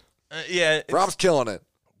 Damn. Yeah. it's- Rob's killing it.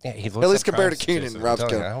 Yeah, he looks At least up compared to crime Keenan, statistics. Rob's I'm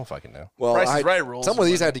telling killing you, I don't fucking know. Well, Price is Right rules some of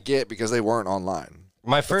these were- had to get because they weren't online.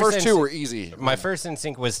 My The first, first two were easy. my first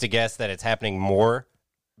instinct was to guess that it's happening more,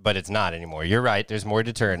 but it's not anymore. You're right. There's more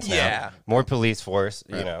deterrence now. Yeah. More police force.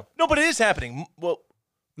 You know, No, but it is happening. Well,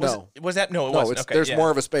 was that? No, it No, wasn't. Okay, there's yeah. more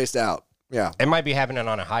of a spaced out. Yeah. it might be happening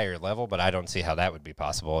on a higher level, but I don't see how that would be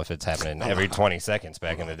possible if it's happening every 20 seconds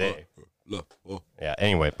back in the day. Yeah.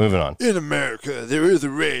 Anyway, moving on. In America, there is a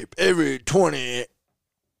rape every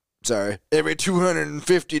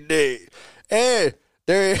 250 days. And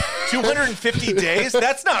there 250 days?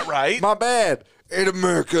 That's not right. my bad. In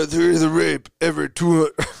America, there is a rape every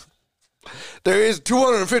 200. There is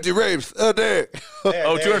 250 rapes a day.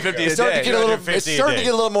 Oh, 250 a It's starting day. to get a little. 250 It's a starting day. to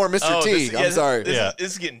get a little more Mr. Oh, T. this- yeah, I'm sorry. This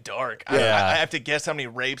is getting dark. Yeah. I have to guess how many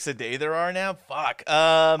rapes a day there are now. Fuck.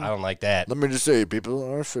 I don't like that. Let me just say, people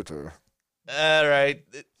are fitter. All right.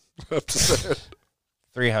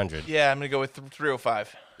 300. Yeah, I'm gonna go with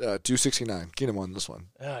 305. 269. Keenan won this one.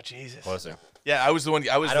 Oh Jesus. Closer. Yeah, I was the one.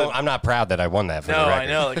 I'm not proud that I won that for No, the record. I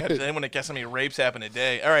know. Like, I didn't want to guess how many rapes happen a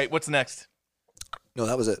day. All right, what's next? No,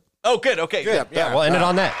 that was it. Oh, good. Okay, good. Yeah, we'll end it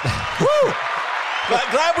on that.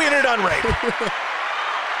 Glad we ended on rape.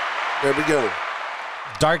 There we go.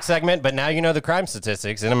 Dark segment, but now you know the crime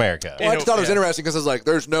statistics in America. Well, I just thought it was Yeah. interesting because I was like,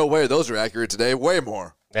 there's no way those are accurate today. Way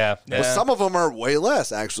more. Yeah. Yeah. But some of them are way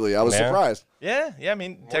less, actually. I was Yeah. surprised. Yeah. I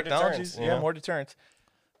mean, technology's deterrence, yeah. more deterrence.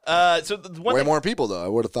 So the one Way thing, more people, though. I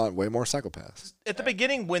would have thought way more psychopaths. at the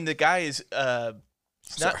beginning when the guy is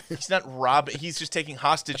he's not robbing, he's just taking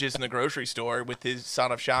hostages in the grocery store with his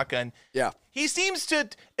sawed-off shotgun. Yeah. He seems to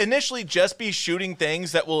initially just be shooting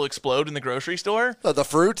things that will explode in the grocery store. The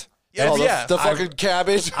fruit? Yeah, Oh, yeah. The fucking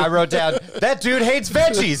cabbage? I wrote down, that dude hates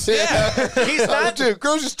veggies. Yeah, he's not. Dude,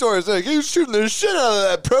 grocery store is like, he was shooting the shit out of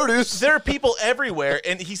that produce. There are people everywhere,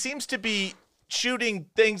 and he seems to be shooting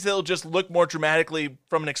things that'll just look more dramatically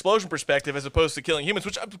from an explosion perspective as opposed to killing humans,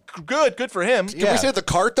 which good for him. Can we say the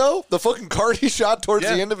cart, though? The fucking cart he shot towards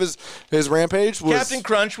Yeah. the end of his rampage was... Captain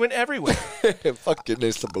Crunch went everywhere. fucking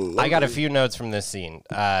is the I got a few notes from this scene.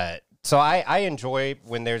 So I enjoy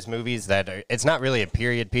when there's movies that are, it's not really a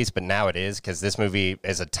period piece, but now it is because this movie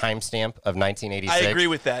is a timestamp of 1986. I agree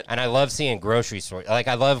with that. And I love seeing grocery store. Like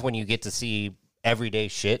I love when you get to see everyday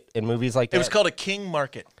shit in movies like that. It was called a King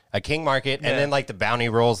Market. A King Market, Yeah. and then like the bounty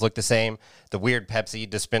rolls look the same. The weird Pepsi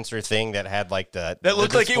dispenser thing that had like the That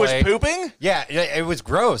looked like it was display. pooping? Yeah, it was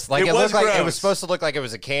gross. Like It it, was looked like it gross. was supposed to look like it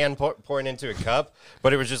was a can pouring into a cup,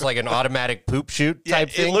 but it was just like an automatic poop chute Yeah, type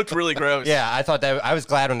thing. it looked really gross. Yeah, I thought that. I was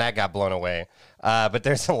glad when that got blown away. But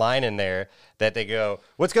there's a line in there that they go,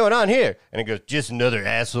 "What's going on here?" And it goes, "Just another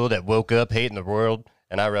asshole that woke up hating the world."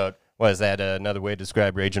 And I wrote, "What is that? Another way to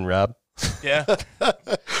describe Raging Rob?" Yeah.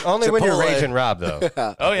 Only when you're Chipotle. Raging Rob, though.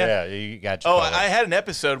 Oh, yeah. Yeah, you got. Oh, Chipotle. I had an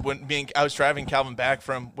episode when I was driving Calvin back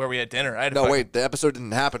from where we had dinner. I had No, wait. The episode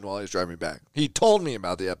didn't happen while he was driving me back. He told me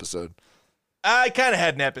about the episode. I kind of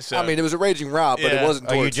had an episode. I mean, it was a raging Rob, but Yeah. it wasn't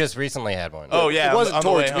Oh, you towards... just recently had one. oh yeah, It wasn't on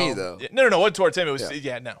the way towards me, home. though. Yeah, no, it wasn't towards him. It was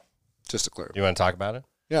Yeah. no. Just to clarify. You want to talk about it?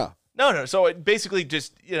 Yeah. No. So it basically,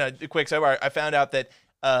 just a quick sidebar. I found out that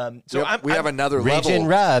we have another Raging level.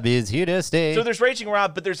 Rob is here to stay. So there's Raging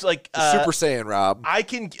Rob, but there's like Super Saiyan Rob. I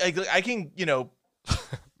can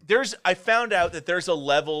I found out that there's a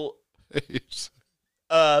level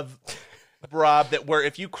of Rob that where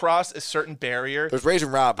if you cross a certain barrier, There's Raging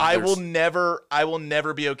Rob. and I there's- will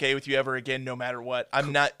never be okay with you ever again, no matter what.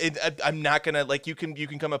 I'm not gonna like you can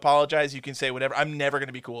come apologize, you can say whatever. I'm never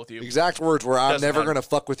gonna be cool with you. Exact words were, I'm Doesn't never matter. going to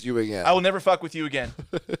fuck with you again. I will never fuck with you again.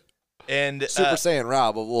 And Super Saiyan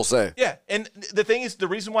Rob, we'll say. yeah, and the thing is, the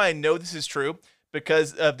reason why I know this is true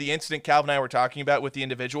because of the incident Calvin and I were talking about with the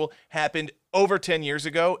individual happened over 10 years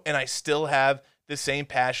ago, and I still have the same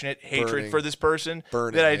passionate hatred Burning- for this person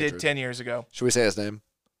burning that I did hatred. 10 years ago. Should we say his name?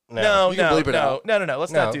 No, You can bleep it out. no.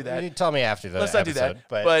 Let's not do that. You tell me after the Let's not do episode, that.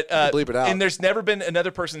 But, But bleep it out. and there's never been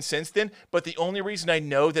another person since then. But the only reason I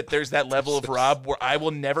know that there's that level of Rob where I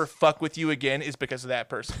will never fuck with you again is because of that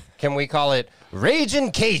person. can we call it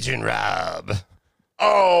Raging Cajun Rob?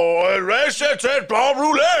 Oh, c'est bon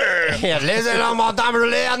roulé. Yeah, listen on my time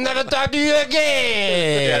relay, I'll never talk to you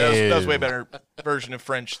again. Yeah, that was way better version of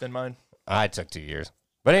French than mine. I took 2 years.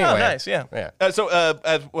 But anyway. Oh, nice. Yeah.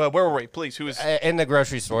 Where were we? Please, who was in the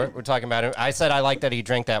grocery store? We're talking about him. I said I like that he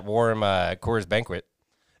drank that warm Coors Banquet.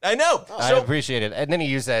 I know. I appreciate it. And then he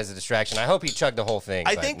used that as a distraction. I hope he chugged the whole thing.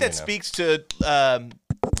 I think that speaks to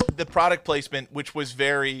the product placement, which was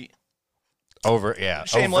very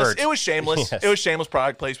shameless. Overt. It was shameless. Yes. It was shameless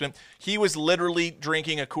product placement. He was literally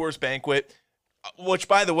drinking a Coors Banquet, which,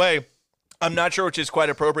 by the way, I'm not sure which is quite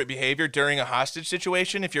appropriate behavior during a hostage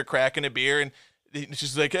situation. If you're cracking a beer and it's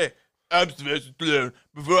just like, hey, I'm Sylvester Stallone.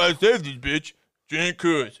 Before I save this bitch, drink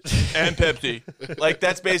Coors and Pepsi. Like,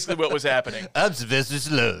 that's basically what was happening. I'm Sylvester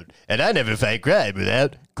Stallone, and I never fight crime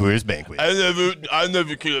without Coors Banquet. I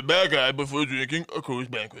never kill a bad guy before drinking a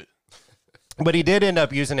Coors Banquet. But he did end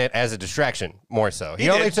up using it as a distraction, more so. He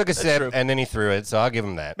only did. took a That's sip, true. and then he threw it, so I'll give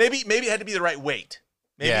him that. Maybe it had to be the right weight.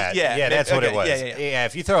 Maybe, Yeah, that's what it was. Yeah.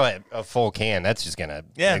 If you throw a full can, that's just going to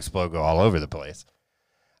Yeah. explode, go all over the place.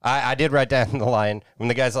 I did write down the line when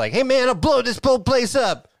the guy's like, hey, man, I'll blow this whole place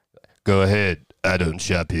up. Go ahead. I don't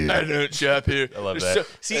shop here. I don't shop here. I love that.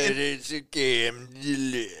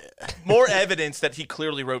 More evidence that he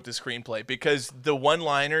clearly wrote the screenplay, because the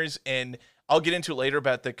one-liners, and I'll get into it later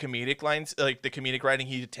about the comedic lines, like the comedic writing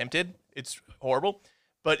he attempted. It's horrible,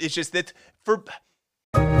 but it's just that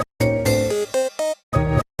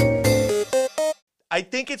I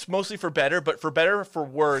think it's mostly for better, but for better or for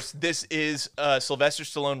worse, this is a Sylvester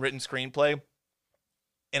Stallone written screenplay,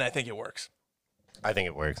 and I think it works. I think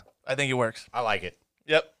it works. I think it works. I like it.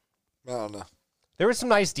 Yep. I don't know. There were some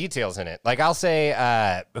nice details in it. Like, I'll say,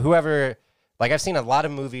 whoever, like, I've seen a lot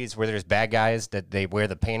of movies where there's bad guys that they wear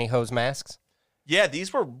the pantyhose masks. Yeah,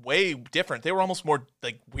 these were way different. They were almost more,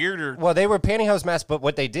 like, weirder. Well, they were pantyhose masks, but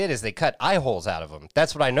what they did is they cut eye holes out of them.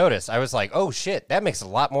 That's what I noticed. I was like, oh, shit, that makes a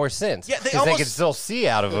lot more sense. Yeah, they 'cause almost- they could still see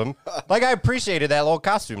out of them. Like, I appreciated that little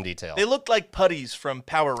costume detail. They looked like putties from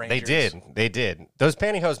Power Rangers. They did. Those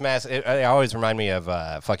pantyhose masks, they always remind me of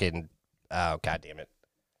fucking, oh, God damn it.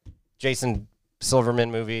 Jason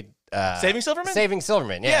Silverman movie. Saving Silverman? Saving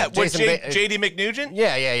Silverman, Yeah, with Jason J.D. McNugent?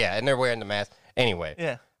 Yeah, and they're wearing the mask. Anyway.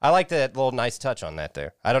 Yeah. I like that little nice touch on that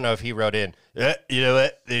there. I don't know if he wrote in, you know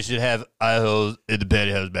what? They should have eye holes in the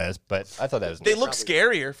pantyhose mask, but I thought that was They nice. look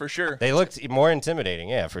scarier, for sure. They looked more intimidating,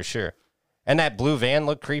 yeah, for sure. And that blue van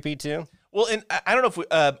looked creepy, too. Well, and I don't know if we,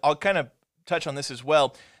 I'll kind of touch on this as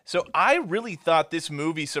well. So I really thought this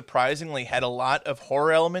movie surprisingly had a lot of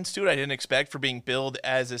horror elements to it. I didn't expect for being billed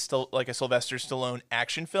as a Sylvester Stallone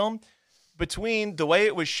action film. Between the way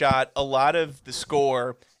it was shot, a lot of the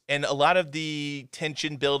score, and a lot of the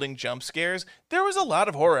tension-building jump scares, there was a lot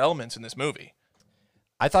of horror elements in this movie.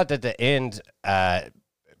 I thought that the end,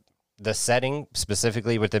 the setting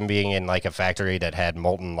specifically with them being in like a factory that had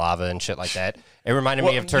molten lava and shit like that, it reminded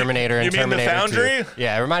me of Terminator and you mean the Terminator Foundry? 2.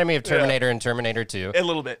 Yeah, it reminded me of Terminator and Terminator 2. A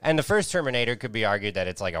little bit. And the first Terminator could be argued that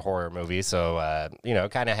it's like a horror movie, so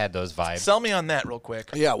kind of had those vibes. Sell me on that real quick.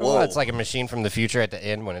 Yeah, whoa. Well, it's like a machine from the future at the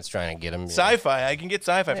end when it's trying to get him. Sci-fi. I can get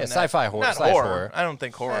sci-fi from that. sci-fi horror. Not slash horror. I don't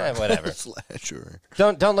think horror. Whatever. Slasher.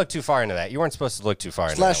 Don't look too far into that. You weren't supposed to look too far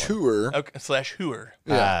into Slash that one. hooer. Okay, slash hooer.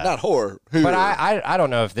 Yeah, not horror. Hooer. But I don't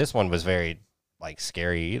know if this one was very like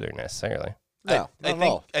scary either necessarily. No, not at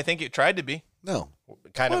all. I think it tried to be. No.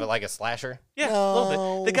 Kind of like a slasher. Yeah, a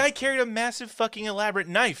little bit. The guy carried a massive fucking elaborate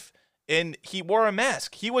knife, and he wore a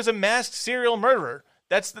mask. He was a masked serial murderer.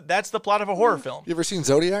 That's the plot of a horror film. You ever seen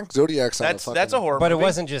Zodiac? Zodiac's not That's a horror But movie. it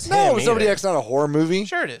wasn't just him. No, either. Zodiac's not a horror movie.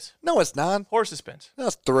 Sure it is. No, it's not. Horror suspense.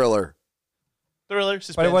 That's thriller. Thriller,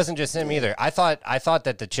 suspense. But it wasn't just him either. I thought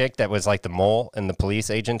that the chick that was like the mole in the police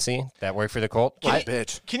agency that worked for the cult.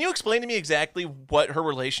 Bitch. Can you explain to me exactly what her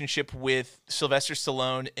relationship with Sylvester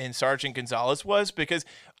Stallone and Sergeant Gonzalez was? Because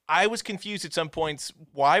I was confused at some points.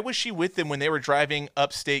 Why was she with them when they were driving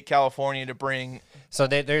upstate California to bring... So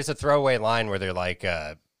there's a throwaway line where they're like,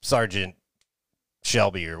 Sergeant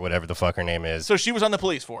Shelby or whatever the fuck her name is. So she was on the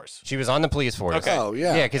police force. She was on the police force. Okay. Oh,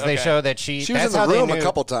 yeah. Yeah, because they Okay. show that she was that's in the how they room a knew-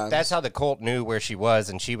 couple times. That's how the cult knew where she was,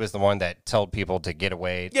 and she was the one that told people to get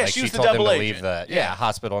away. Yeah, like, she was the told them double to agent. leave the Yeah.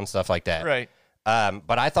 hospital and stuff like that. Right.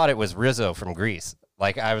 But I thought it was Rizzo from Greece.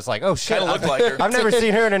 Like, I was like, oh, shit. Kinda looked like her. I've never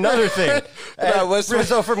seen her in another thing. That was-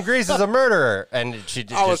 Rizzo from Greece is a murderer. And she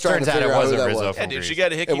I was just trying turns to out it figure out who wasn't that Rizzo was. from Yeah, dude, Greece. she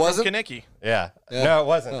got a hickey It wasn't? from Kaneki. Yeah. Yeah. No, it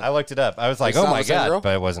wasn't. I looked it up. I was like, It's oh not my the same God. girl?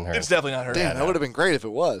 But it wasn't her. It's definitely not her. Damn, that would have been great if it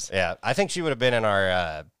was. Yeah. I think she would have been in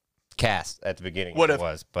our cast at the beginning. Would if have. it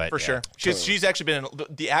was, but For yeah. sure. She's actually been in...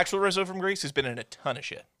 The actual Rizzo from Greece has been in a ton of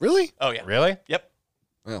shit. Really? Oh, yeah. Really? Yep.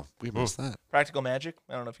 Well, we missed that. Practical Magic.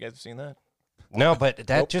 I don't know if you guys have seen that. No, but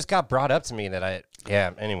that just got brought up to me that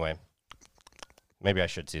anyway. Maybe I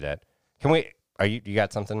should see that. Can we, you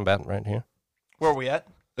got something about right here? Where are we at?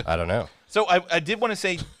 I don't know. So I did want to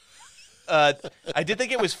say, I did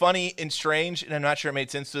think it was funny and strange, and I'm not sure it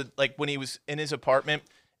made sense. So, like when he was in his apartment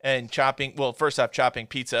and chopping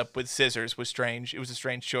pizza up with scissors was strange. It was a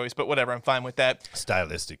strange choice, but whatever. I'm fine with that.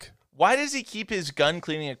 Stylistic. Why does he keep his gun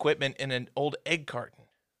cleaning equipment in an old egg carton?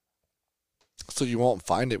 So you won't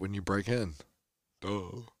find it when you break in. Duh.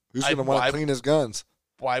 Who's I- going to want why- to clean his guns?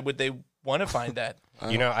 Why would they want to find that?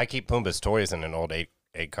 You know, I keep Pumbaa's toys in an old egg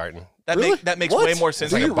carton. That Really? that makes What? way more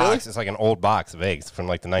sense. It's like Do a you box. really? It's like an old box of eggs from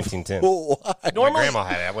like the 1910s. Why? My Normally, grandma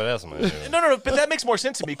had that. What else am I doing? no, but that makes more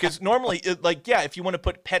sense to me because normally, if you want to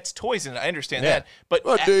put pets' toys in it, I understand Yeah. that. But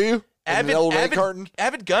What do you? In the old egg carton?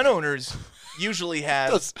 avid gun owners usually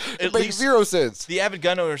have It at makes least zero sense. the avid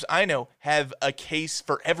gun owners I know have a case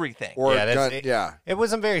for everything. Or Yeah, a that's- gun, it- yeah. It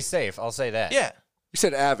wasn't very safe. I'll say that. Yeah. You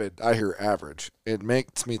said avid. I hear average. It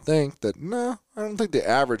makes me think that, no, I don't think the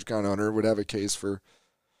average gun owner would have a case for.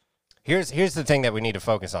 Here's the thing that we need to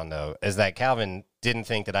focus on though is that Calvin didn't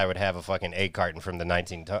think that I would have a fucking egg carton from the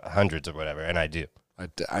 1900s or whatever, and I do.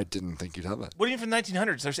 I didn't think you'd have that. What do you mean from the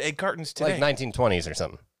 1900s? There's egg cartons today. Like 1920s or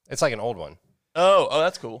something. It's like an old one. oh,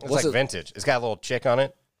 that's cool. It's What's like it- vintage. It's got a little chick on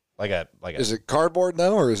it. Is it cardboard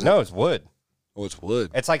now, or is it? No, it's wood. Oh, it's wood.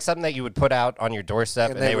 It's like something that you would put out on your doorstep,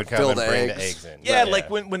 and they would come fill and the bring the eggs. eggs in. Yeah, like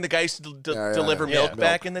when the guys Yeah, deliver yeah. milk Yeah.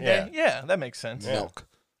 back in the Yeah. day. Yeah, that makes sense. Milk.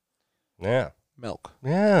 Yeah. Milk.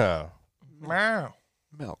 Yeah. Meow,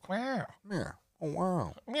 Milk. meow, Yeah. Oh,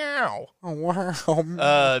 wow. meow. Oh,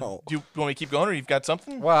 wow. Do you want me to keep going, or you've got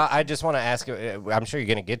something? Well, I just want to ask. I'm sure you're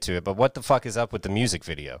going to get to it, but what the fuck is up with the music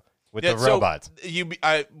video with the so robots?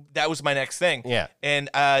 that was my next thing. Yeah. And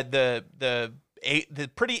the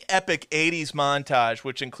pretty epic 80s montage,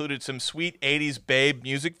 which included some sweet 80s babe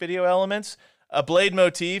music video elements, a Blade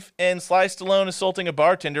motif, and Sly Stallone assaulting a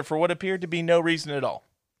bartender for what appeared to be no reason at all.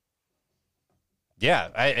 Yeah,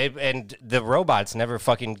 and the robots never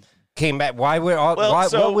fucking came back. Why were all? Well, why,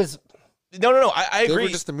 so- what was? No, I They agree. were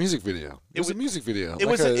just the music video. It was a music video. It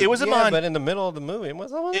Like was a Yeah, mon- but in the middle of the movie, it was.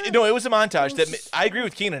 No, it was a montage that I agree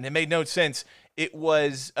with Keenan. It made no sense. It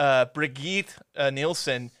was Brigitte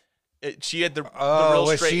Nielsen. She had the real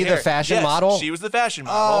was straight she the hair. fashion Yes, model? She was the fashion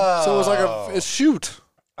model. So it was like a shoot.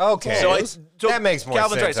 Okay, So that makes more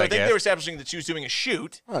Calvin's sense. right. So I think guess. they were establishing that she was doing a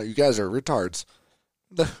shoot. Oh, you guys are retards.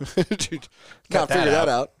 Dude, Cut can't that figure that out.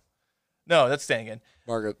 out. No, that's staying in.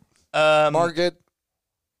 Margaret. Um, Margaret.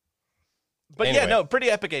 But Anyway. yeah, no, pretty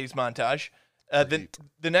epic 80s montage.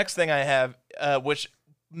 The next thing I have, which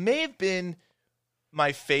may have been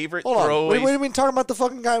my favorite Hold on. throwaway. Wait a minute. Talking about the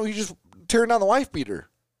fucking guy who just tearing down the wife beater.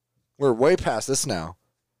 We're way past this now.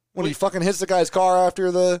 When he fucking hits the guy's car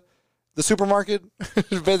after the supermarket.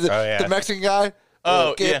 The Mexican guy.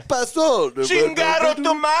 Oh, ¿Qué yeah. pasó? Chingado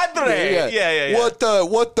tu madre! Yeah. What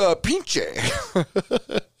the pinche?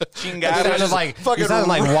 Chingado. Fucking He sounded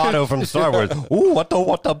like Watto from Star Wars. Ooh, what the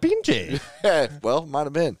pinche? Yeah, well, might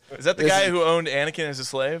have been. Is that the guy who owned Anakin as a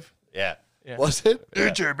slave? Yeah. Was it?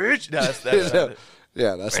 Bitch. No, that's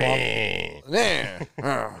Yeah, that's long.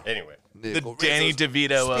 Anyway, the Danny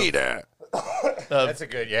DeVito of that's a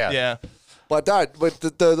good. yeah. But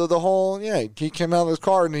the whole he came out of his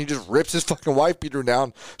car and he just rips his fucking wife beater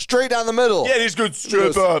down straight down the middle. Yeah, he's good.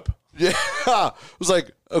 Strip up. Yeah, it was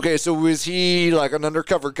like, okay, so was he like an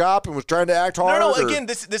undercover cop and was trying to act hard? No. or- Again,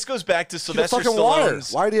 this goes back to He had a Sylvester fucking wire.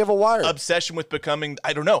 Stallone's Why do you have a wire? obsession with becoming.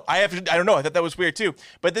 I don't know. I don't know. I thought that was weird too.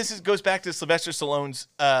 But goes back to Sylvester Stallone's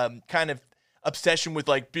kind of obsession with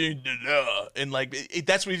like being and like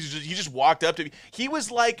that's what he just walked up to me. He was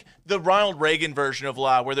like the Ronald Reagan version of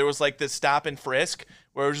law, where there was like the stop and frisk,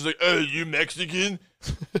 where it was just like, "Hey, you Mexican?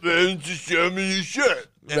 Then just show me your shirt."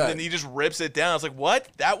 And Right. then he just rips it down. I was like, "What?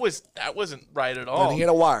 That wasn't right at all." And he had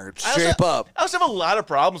a wire. Shape up. I also have a lot of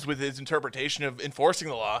problems with his interpretation of enforcing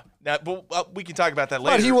the law. Now, but we can talk about that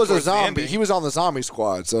later. But he was a towards the zombie. ending. He was on the zombie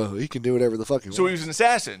squad, so he can do whatever the fuck he So he wants. was an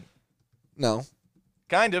assassin, No.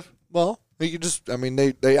 kind of. Well, he could just, I mean,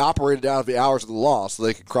 they operated out of the hours of the law so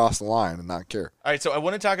they could cross the line and not care. All right, so I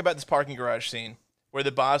want to talk about this parking garage scene where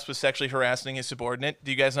the boss was sexually harassing his subordinate.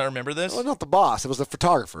 Do you guys not remember this? Well, not the boss. It was the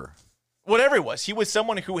photographer. Whatever it was, he was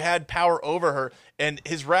someone who had power over her, and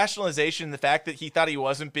his rationalization, the fact that he thought he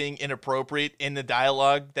wasn't being inappropriate in the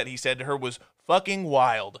dialogue that he said to her was fucking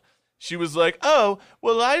wild. She was like, "Oh,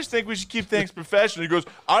 well, I just think we should keep things professional." He goes,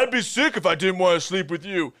 "I'd be sick if I didn't want to sleep with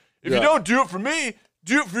you. If you Yeah. don't do it for me,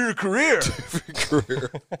 do it for your career."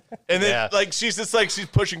 And then, Yeah. like, she's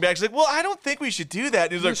pushing back. She's like, "Well, I don't think we should do that."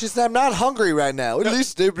 And he's like, She said, I'm not hungry right now. At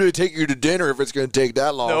least they're going to take you to dinner if it's going to take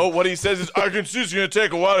that long. "No, what he says is, I can see it's going to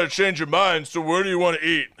take a while to change your mind, so where do you want to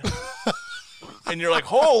eat?" And you're like,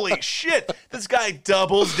 "Holy shit, this guy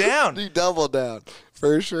doubles down." He doubled down.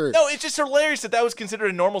 For sure. No, it's just hilarious that was considered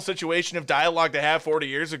a normal situation of dialogue to have 40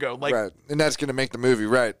 years ago. Like, Right, and that's going to make the movie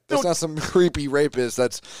right. That's No. not some creepy rapist.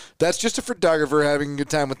 That's just a photographer having a good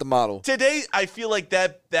time with the model. today, I feel like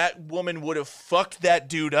that woman would have fucked that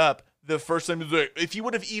dude up the first time. If you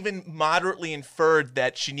would have even moderately inferred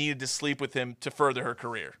that she needed to sleep with him to further her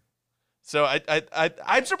career. So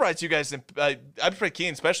I'm surprised you guys didn't. I'm surprised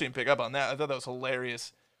Keen especially didn't pick up on that. I thought that was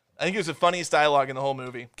hilarious. I think it was the funniest dialogue in the whole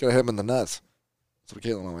movie. Could have hit him in the nuts. That's what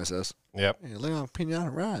Caitlin always says. Yep. Hey, look on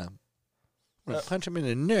Pinata Rob. I'm going to punch him in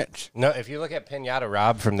the nuts. No, if you look at Pinata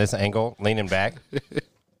Rob from this angle, leaning back,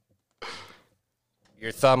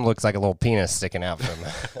 your thumb looks like a little penis sticking out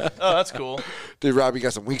from Oh, that's cool. Dude, Rob, you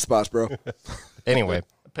got some weak spots, bro. Anyway.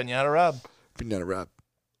 Pinata Rob. Pinata Rob.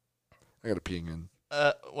 I got to pee again.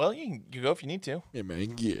 Well, you can go if you need to. Yeah,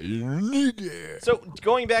 man. Yeah. So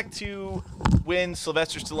going back to when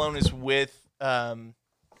Sylvester Stallone is with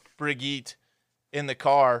Brigitte in the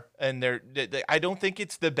car, and I don't think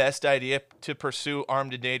it's the best idea to pursue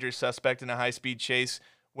armed and dangerous suspect in a high-speed chase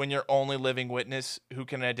when you're only living witness who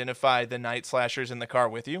can identify the night slashers in the car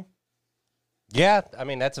with you. Yeah, I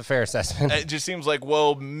mean, that's a fair assessment. It just seems like,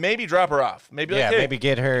 well, maybe drop her off. Maybe Yeah, like, hey, maybe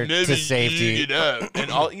get her maybe to safety. you get out. And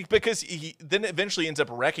all, because he then eventually ends up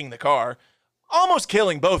wrecking the car, almost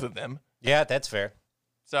killing both of them. Yeah, that's fair.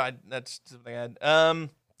 So that's something I had.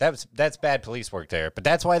 That's bad police work there, but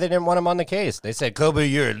that's why they didn't want him on the case. They said, Kobe,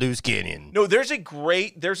 you're a loose cannon. No, there's a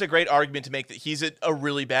great argument to make that he's a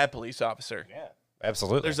really bad police officer. Yeah,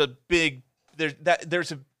 absolutely.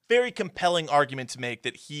 There's a very compelling argument to make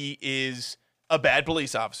that he is a bad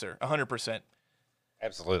police officer, 100%.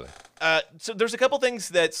 Absolutely. So there's a couple things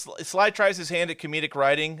that Sly tries his hand at comedic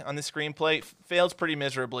writing on the screenplay, fails pretty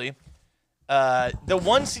miserably. The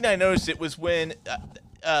one scene I noticed, it was when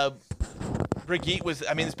Brigitte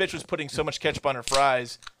this bitch was putting so much ketchup on her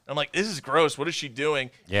fries. I'm like, this is gross. What is she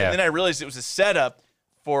doing? Yeah. And then I realized it was a setup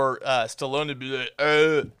for Stallone to be like,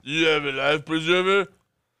 you have a life preserver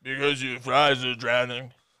because your fries are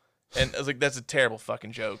drowning. And I was like, that's a terrible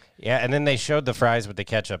fucking joke. Yeah, and then they showed the fries with the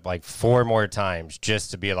ketchup like 4 more times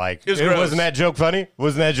just to be like, It was gross. wasn't that joke funny?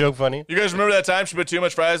 Wasn't that joke funny? You guys remember that time she put too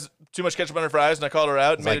much ketchup on her fries, and I called her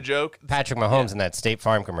out and made a joke? Patrick Mahomes in that State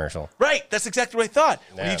Farm commercial. Right, that's exactly what I thought.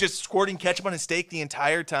 When Yeah. he's just squirting ketchup on his steak the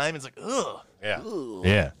entire time, it's like, ugh. Yeah.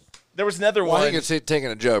 Yeah. There was another Well, one. I think it's taking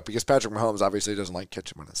a joke because Patrick Mahomes obviously doesn't like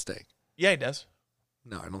ketchup on his steak. Yeah, he does.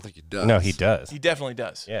 No, I don't think he does. No, he does. He definitely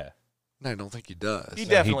does. Yeah. No, I don't think he does. He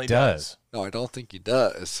definitely does. No, I don't think he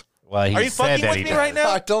does. Well, he Are you said fucking that with he me does. right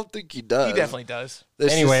now? I don't think he does. He definitely does.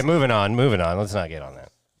 This Anyway, is- moving on. Let's not get on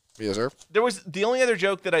that. yes, sir. There was the only other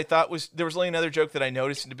joke that I thought there was only another joke that I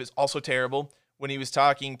noticed, and it was also terrible when he was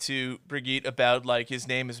talking to Brigitte about like his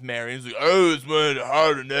name is Mary. He's like, oh, it's one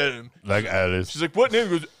harder name. Like Alice. She's like, what name?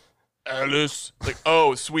 He goes, Alice. Like,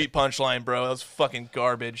 oh, sweet punchline, bro. That was fucking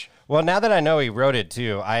garbage. Well, now that I know he wrote it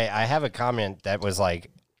too, I have a comment that was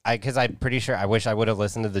like, because I'm pretty sure, I wish I would have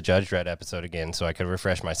listened to the Judge Dredd episode again so I could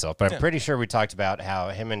refresh myself. But I'm pretty sure we talked about how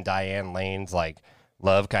him and Diane Lane's like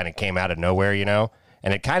love kind of came out of nowhere, you know?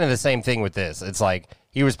 And it kind of the same thing with this. It's like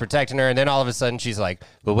he was protecting her, and then all of a sudden she's like,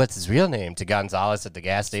 "Well, what's his real name?" to Gonzalez at the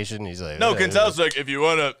gas station. He's like, No, Gonzalez like, if you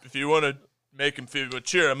wanna make him feel,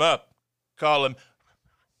 cheer him up, call him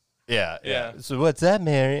yeah. So what's that,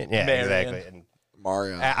 Marion? Yeah, Marion. exactly. And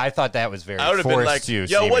Mario. I thought that was very I would have been forced like, too.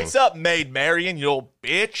 yo, what's up, Maid Marian, you old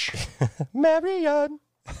bitch? Marion?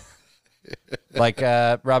 Like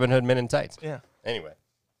Robin Hood Men in Tights. Yeah. Anyway.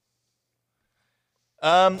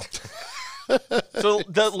 So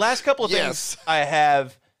the last couple of Yes. things I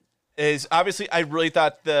have is obviously I really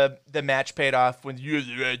thought the match paid off when you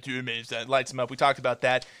the right 2 minutes that lights him up. We talked about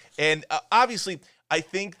that, and obviously I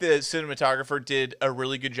think the cinematographer did a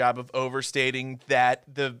really good job of overstating that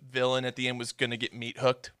the villain at the end was going to get meat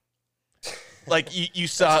hooked. Like you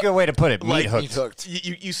saw, That's a good way to put it. like, Meat hooked. He's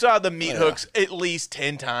hooked. you saw the meat hooks at least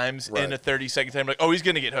 10 times in Right. a 30-second time. Like, oh, he's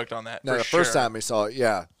going to get hooked on that. No, for the first sure. time we saw it,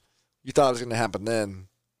 yeah, you thought it was going to happen then.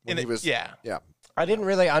 When And he it- was, yeah. yeah. I didn't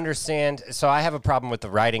really understand. So I have a problem with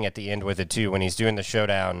the writing at the end with it too when he's doing the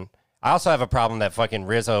showdown. I also have a problem that fucking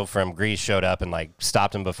Rizzo from Grease showed up and like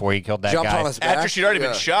stopped him before he killed that Jumped guy. on his back. After she'd already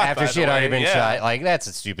been shot. After by she the had already way. been Yeah. shot. Like, that's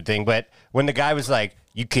a stupid thing. But when the guy was like,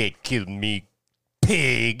 "You can't kill me,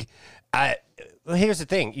 pig," well, here's the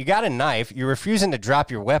thing. You got a knife. You're refusing to drop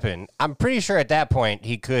your weapon. I'm pretty sure at that point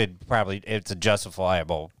he could probably, it's a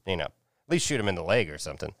justifiable, at least shoot him in the leg or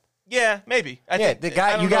something. Yeah, maybe. I Yeah, think, the I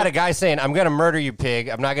guy. don't You got know. a guy saying, "I'm going to murder you, pig.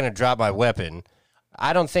 I'm not going to drop my weapon."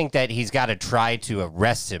 I don't think that he's got to try to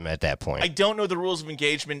arrest him at that point. I don't know the rules of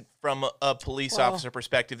engagement from a police officer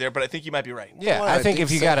perspective there, but I think you might be right. yeah, Well, I think if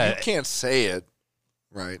you so. got You can't say it.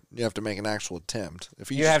 Right. You have to make an actual attempt.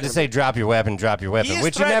 If You have to say drop your weapon, He is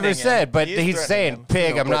which you never threatening said, him. but He is he's saying,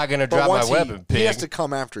 threatening pig, I'm not going to drop my weapon, pig. He has to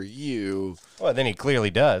come after you. Well, then he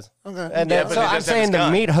clearly does. Okay. And Yeah, then, but so he I'm does have saying his the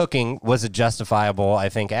gun. meat hooking was a justifiable, I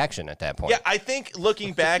think, action at that point. Yeah, I think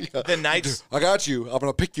looking back, the Knights. I got you. I'm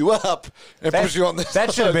gonna pick you up and put you on this.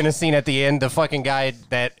 That should have been a scene at the end. The fucking guy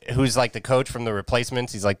who's like the coach from the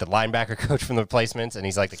Replacements. He's like the linebacker coach from the Replacements, and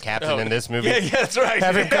he's like the captain in this movie. Yeah, that's right.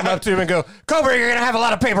 Have him come up to him and go, Cobra, you're gonna have a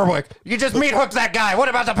lot of paperwork. You just meat hooked that guy. What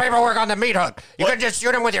about the paperwork on the meat hook? You could just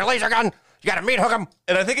shoot him with your laser gun. You gotta meat hook him.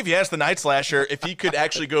 And I think if you ask the Night Slasher if he could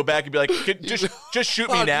actually go back and be like, just shoot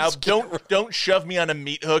me now. Don't shove me on a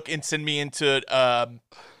meat hook and send me into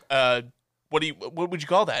what would you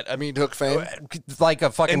call that? Meat hook fame. Like a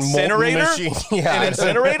fucking Incinerator? molten machine. Yeah, An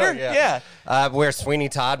incinerator? Yeah. Where Sweeney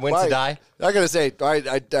Todd went to die. I gotta say,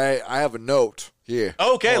 I have a note here.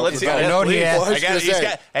 Okay, let's see. got a note here. Well, I was gonna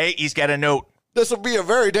say, He's got a note. this will be a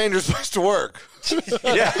very dangerous place to work.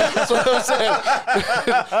 Yeah. That's what I'm saying.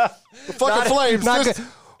 The fucking flames.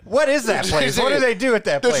 What is that place? What do they do at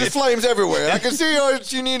that There's place? just flames everywhere. I can see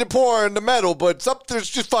you need to pour in the metal, but something's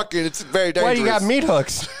just fucking. It's very dangerous. Why you got meat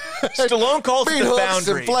hooks? Stallone calls it Meat the hooks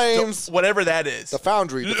foundry. and flames. Whatever that is. The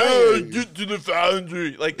foundry. The foundry. Get to the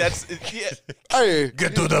foundry. Like that's yeah. Hey,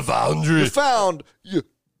 Get to the foundry. you found your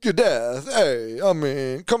death. Hey, I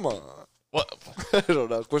mean, come on. What? I don't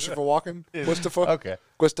know. Christopher Walken? Christopher? Okay.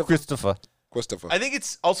 Christopher. I think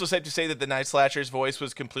it's also safe to say that the Night Slasher's voice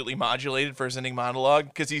was completely modulated for his ending monologue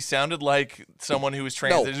because he sounded like someone who was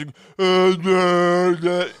translated.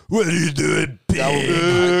 What are you doing,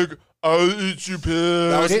 pig? I'll eat you,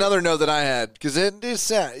 pig. That was another note that I had because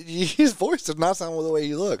his voice did not sound the way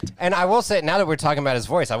he looked. And I will say, now that we're talking about his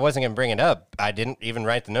voice, I wasn't going to bring it up. I didn't even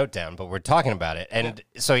write the note down, but we're talking about it. And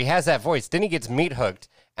so he has that voice. Then he gets meat hooked.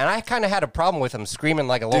 And I kind of had a problem with him screaming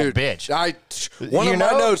like a little bitch.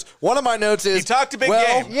 One of my notes is He talked a big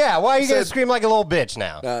game. Yeah, why are you going to Said- scream like a little bitch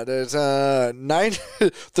now? There's the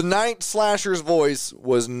Night Slasher's voice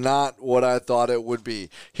was not what I thought it would be.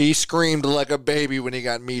 He screamed like a baby when he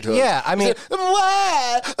got meat hooked. Yeah, I mean,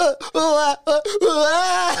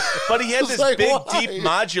 But he had this like, big, why? deep,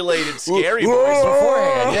 modulated, scary voice.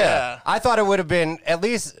 beforehand, Yeah. yeah. I thought it would have been at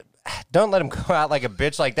least. Don't let him go out like a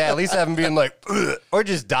bitch like that. At least have him being like, "Ugh," or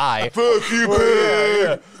just die. Fuck you,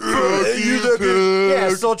 pig. Fuck you, pig. Yeah,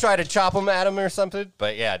 still try to chop him at him or something.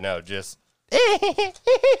 But yeah, no, just.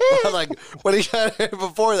 Like when he got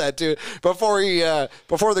before that too, before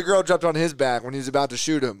the girl jumped on his back when he was about to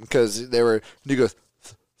shoot him because he goes,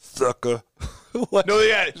 sucker. What? No,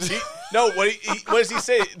 yeah. What does he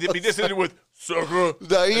say? He just ended with sucker. No, And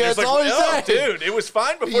that's it's all he oh, said. dude, it was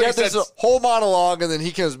fine before He he had said. this whole monologue, and then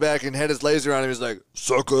he comes back and had his laser on him. He's like,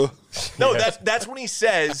 sucker. No, that's when he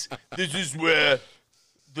says, "This is where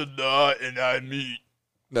the law and I meet,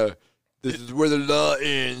 No, this is where the law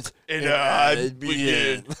ends and I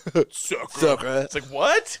begin." Sucker. Sucker. It's like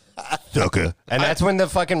what? Sucker. And that's when the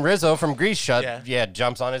fucking Rizzo from Grease Yeah.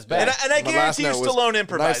 jumps on his back. And I My last guarantee you, note was, Stallone Night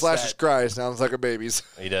improvised Slasher's that. cry sounds like a baby's.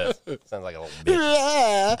 He does. Sounds like a little bitch.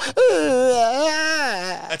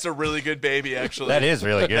 That's a really good baby, actually. That is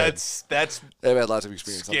really good. That's They've had lots of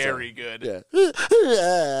experience. I'm scary sorry. good. Yeah.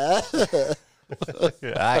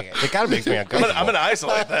 It kind of makes me uncomfortable. I'm gonna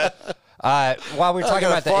isolate that. While we're talking got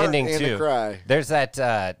a about the fart ending and a too, cry. there's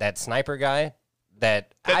that sniper guy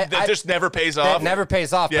that That just never pays that off. never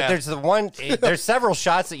pays off. Yeah. But there's the one. There's several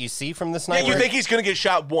shots that you see from the Yeah, sniper. you think he's gonna get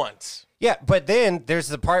shot once? Yeah, but then there's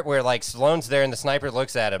the part where like Stallone's there and the sniper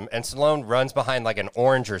looks at him and Stallone runs behind like an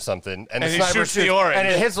orange or something and the he sniper shoots the orange. and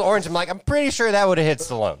it hits the orange. I'm like, I'm pretty sure that would have hit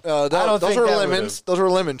Stallone. I don't those think were that lemons. Those were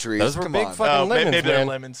lemon trees. Those were Come big on. fucking Oh, lemons, maybe they're man.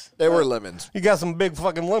 lemons. They were lemons. You got some big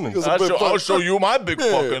fucking lemons. I'll show you my big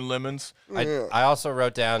fucking lemons. I also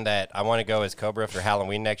wrote down that I want to go as Cobra for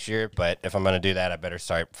Halloween next year, but if I'm going to do that, I better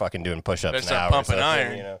start fucking doing push-ups Better now. start or pumping something,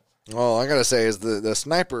 iron. You know? All I gotta say is the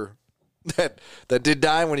sniper that did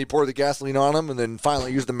die when he poured the gasoline on him and then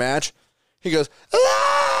finally used the match. He goes,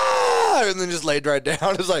 ah! And then just laid right down.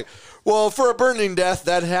 It's like, well, for a burning death,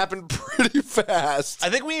 that happened pretty fast.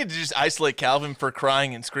 I think we need to just isolate Calvin for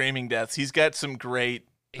crying and screaming deaths. He's got some great,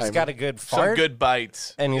 He's got a good some fart, good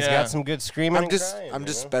bites, and he's Yeah. got some good screaming. I'm and just crying, I'm you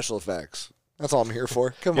just know? special effects. That's all I'm here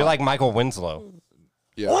for. Come You're on. like Michael Winslow.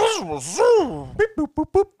 yeah. I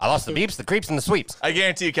lost the beeps, the creeps, and the sweeps. I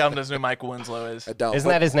guarantee you, Calvin doesn't know who Michael Winslow is. I don't. Isn't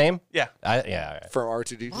that his name? Yeah. Yeah. All right. from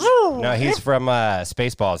R2D2? No, he's from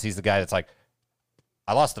Spaceballs. He's the guy that's like,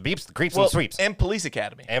 I lost the beeps, the creeps, and Well, the sweeps. and Police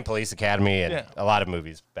Academy. And Police Academy and Yeah. a lot of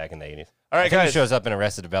movies back in the 80s. All right, I think guys. He shows up in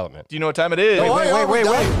Arrested Development. Do you know what time it is? Oh,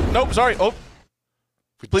 wait. Nope, sorry. Oh,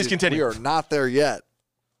 please continue. We are not there yet.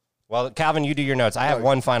 Well, Calvin, you do your notes. I have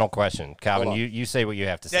one final question. Calvin, you say what you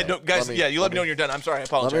have to say. Yeah, no, guys, you let me know when you're done. I'm sorry, I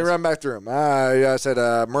apologize. Let me run back through them. I said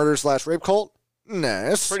murder/rape cult.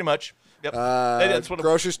 Nice. Pretty much. Yep. That's what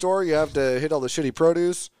grocery store, you have to hit all the shitty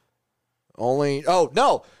produce. Oh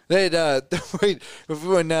no, they'd wait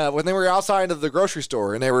when they were outside of the grocery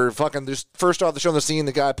store and they were fucking just first off the show the scene.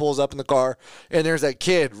 The guy pulls up in the car and there's that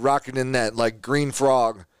kid rocking in that like green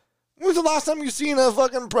frog. When was the last time you seen a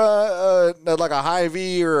fucking like a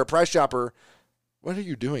Hy-Vee or a Price Chopper? What are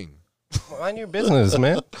you doing? Mind your business,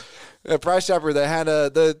 man. A Price Chopper that had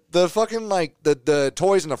the fucking like the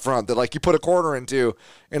toys in the front that like you put a quarter into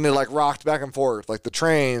and it like rocked back and forth like the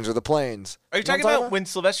trains or the planes. Are you talking about when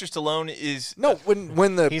Sylvester Stallone is? No,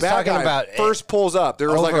 when the He's bad talking guy about first pulls up, there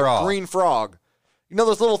was like overall. a green frog. You know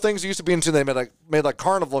those little things that used to be into? They made like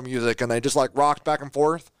carnival music and they just like rocked back and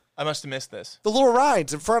forth. I must have missed this. The little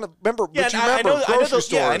rides in front of remember? Yeah, but you I remember know grocery those.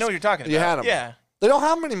 stores? Yeah, I know what you're talking about. You had them. Yeah, they don't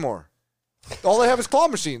have them anymore. All they have is claw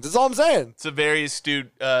machines. That's all I'm saying. it's a very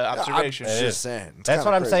astute observation. I'm just saying. It's That's kinda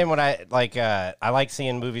what I'm crazy. saying when I like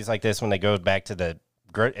seeing movies like this when they go back to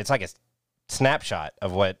it's like a snapshot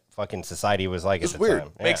of what fucking society was like It's at the weird.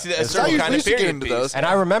 time. Makes Yeah. it a I certain kind of used to get period into piece. those. And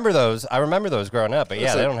I remember those growing up, but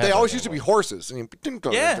yeah, they don't have They those always used to be anymore. horses. I mean,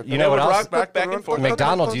 Yeah, You know what would else? rock back and forth.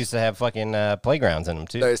 McDonald's used to have fucking playgrounds in them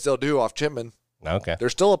too. They still do off Chipman. Okay.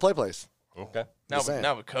 There's still a play place. Okay. Now, Just saying.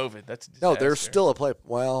 now with COVID, that's a No, there's disaster. still a play.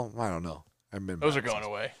 Well, I don't know. I've been Those are going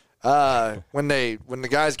away. when the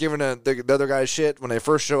guy's giving the other guy shit when they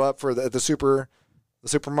first show up for the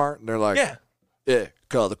supermart and they're like, Yeah,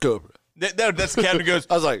 call the Cobra. That's the captain goes.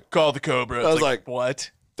 I was like, Call the Cobra. I was like,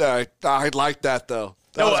 what? I like that though.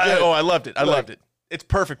 That No, was good. I loved it. I loved it. It's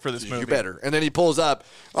perfect for this movie. You better. And then he pulls up.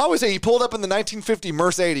 I always say he pulled up in the 1950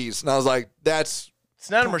 Mercedes, and I was like, that's It's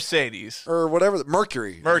not a Mercedes. or whatever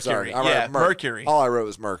Mercury. I'm Mercury, sorry. I yeah, wrote Merc. Mercury. All I wrote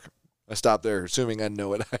was Merc. I stopped there, assuming I know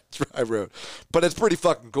what I wrote. But it's pretty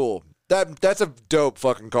fucking cool. That's a dope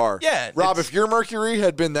fucking car. Yeah, Rob, it's- if your Mercury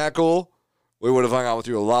had been that cool, we would have hung out with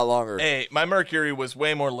you a lot longer. Hey, my Mercury was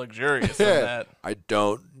way more luxurious than that. I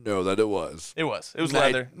don't know that it was. It was. It was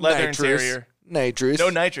leather interior. Nitrous. No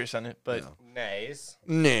nitrous on it, but Nice.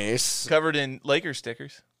 Nice. covered in Lakers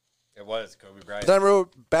stickers. It was Kobe Bryant. Then I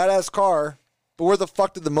wrote badass car. But where the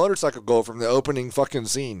fuck did the motorcycle go from the opening fucking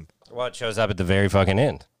scene? Well, it shows up at the very fucking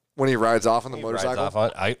end. When he rides off on the He motorcycle? rides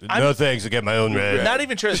off on, no thanks, I get my own ride. Not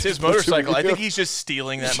even sure it's his motorcycle. I think he's just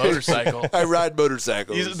stealing that motorcycle. I ride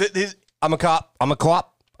motorcycles. I'm a cop. I'm a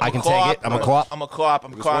co-op. I can take it. I'm a co-op. I'm a co-op.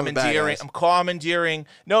 I'm was one of the bad commandeering. guys. I'm commandeering.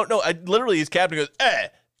 No, I literally, his captain goes,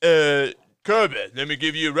 Corbett, let me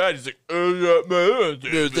give you a ride. He's like,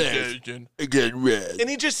 No thanks. Get red. And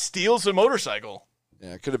he just steals a motorcycle.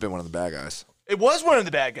 Yeah, it could have been one of the bad guys. It was one of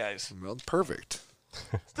the bad guys. Well, perfect.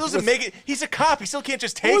 Still doesn't make it. He's a cop. He still can't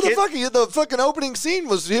just take What the it. fuck? The fucking opening scene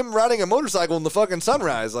was him riding a motorcycle in the fucking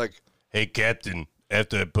sunrise. Like, Hey, Captain,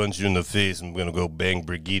 after I punch you in the face, I'm going to go bang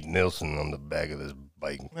Brigitte Nelson on the back of this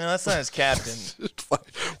bike. Well, that's not his captain.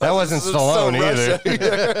 That wasn't this is Stallone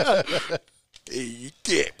Russian.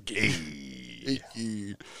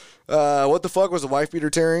 What the fuck was the wife beater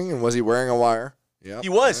tearing, and was he wearing a wire? Yeah, He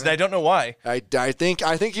was, and I don't know why. I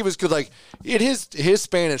think he was good. Like, his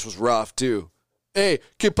Spanish was rough too. Hey,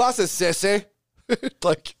 ¿qué pasa, Cese?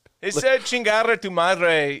 Like, He said "chingara tu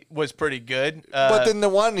madre" was pretty good. but then the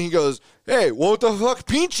one he goes, "Hey, what the fuck,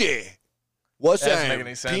 pinche?" What's That doesn't that? make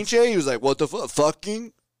any sense. Pinche? He was like, "What the fuck,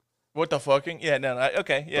 fucking?" what the fucking? Yeah, no,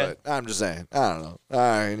 okay, yeah. But I'm just saying. I don't know. All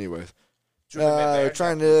right. Anyways,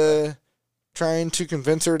 trying to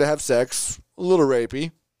convince her to have sex. A little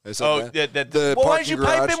rapey. I said Oh, that. well, why did you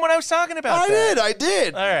parking pipe garage. in when I was talking about I that?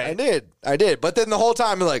 did. All right. I did. But then the whole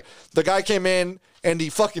time, like, the guy came in and he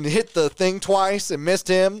fucking hit the thing twice and missed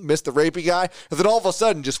the rapey guy. And then all of a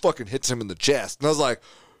sudden just fucking hits him in the chest. And I was like,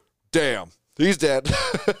 damn, he's dead.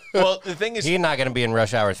 Well, the thing is, He's not going to be in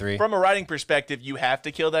Rush Hour 3. from a writing perspective, you have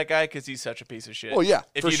to kill that guy because he's such a piece of shit. Well, yeah,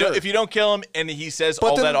 If for you sure. don't, if you don't kill him and he says But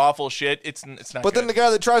all then- that awful shit, it's not. But good. then the guy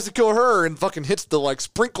that tries to kill her and fucking hits the, like,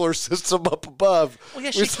 sprinkler system up above. Well,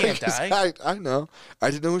 yeah, she It's can't die. I know.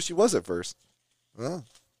 I didn't know who she was at first. Well,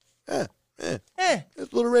 it's a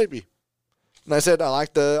little rapey. And I said I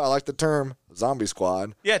like the term zombie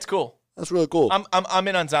squad. yeah, it's cool. That's really cool. I'm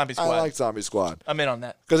in on Zombie Squad. I like zombie squad I'm in on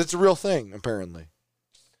that. because it's a real thing apparently.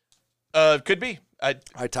 Could be. I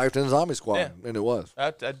typed in zombie squad Yeah. and it was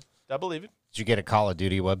I believe it. Did you get a Call of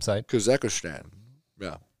Duty website? Kazakhstan.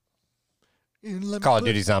 Yeah. Call of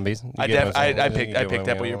Duty Zombies. You I get those- you picked get one up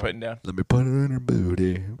what we you're want. putting down. Let me put it in her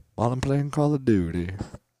booty while I'm playing Call of Duty.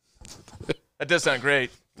 That does sound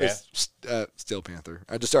great. Yeah. Steel Panther.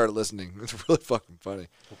 I just started listening. It's really fucking funny.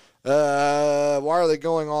 Why are they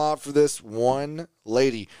going all out for this one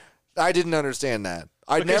lady? I didn't understand that.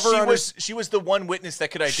 She was the one witness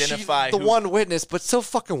that could identify one witness, but so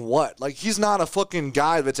fucking what? Like, he's not a fucking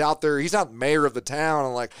guy that's out there. He's not mayor of the town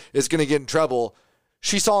and like is gonna get in trouble.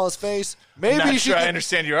 She saw his face. Maybe Not she sure I could-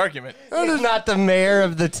 understand your argument. He's not the mayor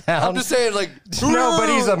of the town. I'm just saying, like, no, but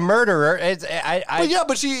he's a murderer.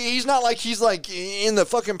 but he's not like he's like in the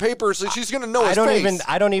fucking paper, so she's gonna know his face.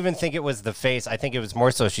 I don't even think it was the face. I think it was more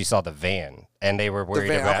so she saw the van and they were worried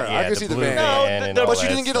van, about okay. I can see the blue van. van. No, and But all she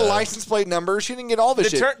that didn't get a stuff. license plate number. She didn't get all this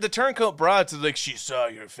shit. The turncoat broads is like, she saw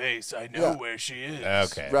your face. I know Yeah. where she is.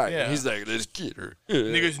 Okay. Right. Yeah. He's like, let's get her.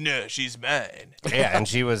 And he goes, no, she's mine. Yeah, and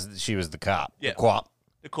she was the cop. Yeah. The co-op.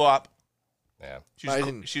 The co-op. Yeah.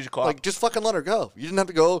 She's a co-op. Like, just fucking let her go. You didn't have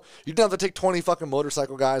to go. You didn't have to take 20 fucking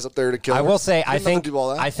motorcycle guys up there to kill her. I will say, You I didn't have think to do all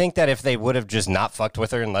that. I think that if they would have just not fucked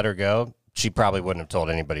with her and let her go, she probably wouldn't have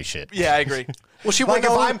told anybody shit. Yeah, I agree. well, she Like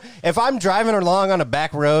went if I'm driving along on a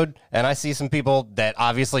back road and I see some people that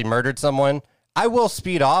obviously murdered someone, I will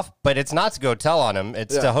speed off, but it's not to go tell on them.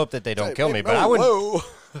 It's to hope that they don't kill me. But I wouldn't. Whoa.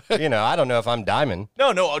 I don't know if I'm diamond No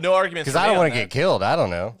arguments. because I don't want to get killed. I don't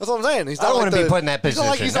know. That's what I'm saying. He's I not don't like want to be the- put in that he's not position.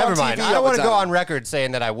 like he's Never on mind. TV I don't all want the to go time. on record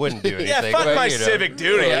saying that I wouldn't do anything. Yeah, fuck but, my you know. civic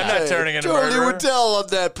duty. I'm not Hey, turning into a Totally murderer. would tell on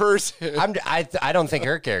that person. I don't think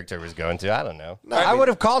her character was going to. I don't know. I I mean- would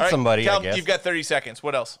have called All right, somebody. Cal, I guess. you've got 30 seconds.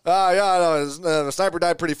 What else? Yeah, no, the sniper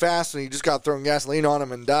died pretty fast, and he just got thrown gasoline on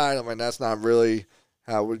him and died. I mean, that's not really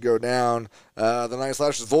how it would go down. The Night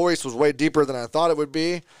Slasher's voice was way deeper than I thought it would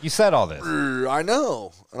be. You said all this. I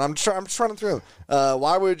know, and I'm just running through.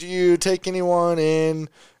 Why would you take anyone in?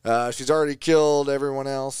 She's already killed everyone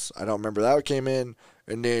else. I don't remember that came in,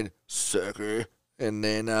 and then sucker. And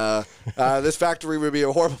then this factory would be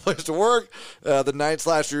a horrible place to work. The Night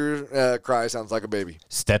Slasher cry sounds like a baby.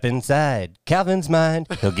 Step inside Calvin's mind.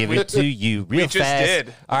 He'll give it to you real just fast.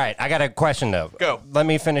 did. All right, I got a question though. Go. Let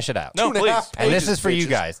me finish it out. No, 2.5 please. And this pages, is for you bitches.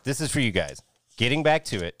 guys. This is for you guys. Getting back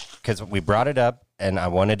to it because we brought it up and I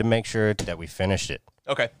wanted to make sure that we finished it.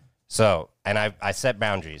 Okay. So, and I set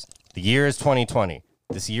boundaries. The year is 2020.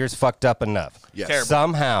 This year's fucked up enough. Yes. Terrible.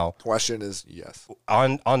 Somehow Question is yes.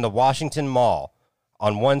 on the Washington Mall,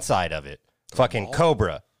 on one side of it, fucking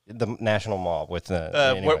Cobra, the National Mall with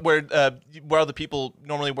the anyway. Where all the people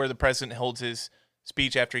normally where the president holds his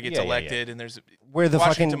speech after he gets Yeah, yeah, elected, and there's where the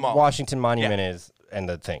Washington fucking Mall. Washington Monument is and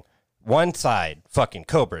the thing. One side, fucking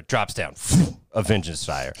Cobra drops down, a vengeance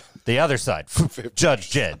fire. The other side, Judge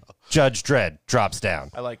Dredd drops down.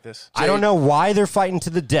 I like this. I don't know why they're fighting to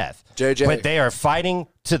the death, JJ. but they are fighting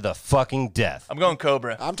to the fucking death. I'm going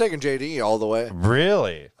Cobra. I'm taking JD all the way.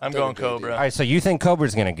 Really? I'm going Cobra. All right, so you think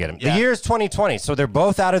Cobra's going to get him. Yeah. The year is 2020, so they're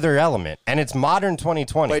both out of their element, and it's modern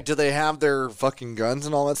 2020. Wait, do they have their fucking guns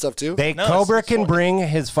and all that stuff too? They No, Cobra it's can 20. bring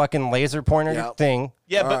his fucking laser pointer Yeah. thing.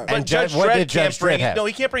 Yeah, All but, right. but And Judge what Dredd did can't Judge bring. Dredd have? No,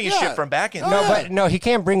 he can't bring his Yeah. shit from back in. No, he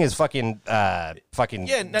can't bring his fucking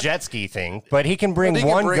Yeah, no- jet ski thing, but he can bring But he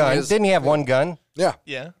can one bring gun. his- Didn't he have one gun? Yeah.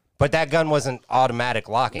 Yeah. But that gun wasn't automatic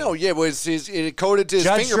locking. No, yeah, it coded to his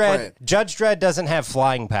Judge fingerprint. Judge Dredd doesn't have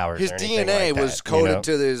flying powers. His or anything DNA like was that, coded you know?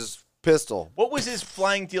 to his pistol. What was his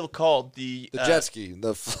flying deal called? The Jet ski.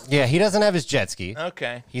 Yeah, he doesn't have his jet ski.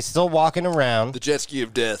 Okay. He's still walking around. The jet ski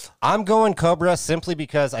of death. I'm going Cobra simply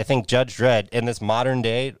because I think Judge Dredd in this modern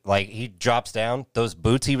day, like he drops down those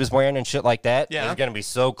boots he was wearing and shit like that. Yeah. It's gonna be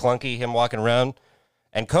so clunky him walking around.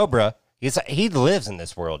 And Cobra, he lives in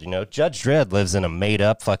this world, you know. Judge Dredd lives in a made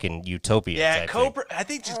up fucking utopia. Yeah, type Cobra. I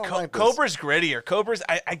think just I don't like this. Cobra's grittier. Cobra's.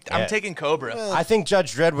 I'm Yeah. taking Cobra. thing. I think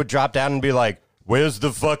Judge Dredd would drop down and be like, "Where's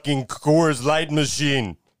the fucking Coors Light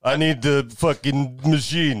machine? I need the fucking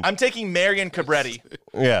machine." I'm taking Marion Cabretti.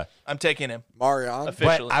 Yeah. I'm taking him Marion.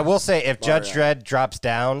 officially. But I will say, if Judge Dredd drops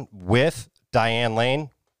down with Diane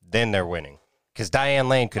Lane, then they're winning. Because Diane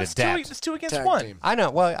Lane could adapt. It's two against Tag one. team. I know.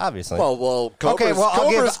 Well, obviously. Well, okay. Well, I'll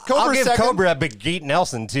give Cobra's second, Cobra a Brigitte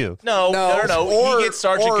Nelson too. No. or- He gets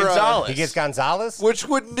Sergeant or, Gonzalez. He gets Gonzalez. which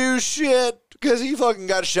wouldn't do shit because he fucking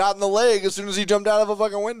got shot in the leg as soon as he jumped out of a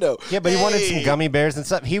fucking window. Yeah, but he wanted some Hey. gummy bears and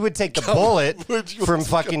stuff. He would take the bullet Would you from want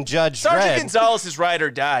fucking Judge Sergeant Dredd. Gonzalez is ride or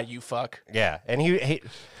die. You fuck. Yeah, and he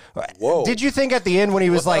Whoa. Did you think at the end when he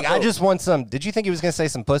was like, "I Whoa. just want some"? Did you think he was gonna say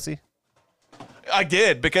some pussy? I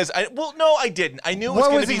did because no, I didn't. I knew it was What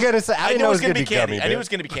going was to he be. gonna say? I didn't knew know it was going to gonna be be candy. gummy I knew bear. it was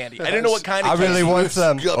going to be candy. I didn't know what kind of. I really candy. want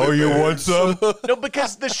some. Gummy Oh, you bears. want some? No,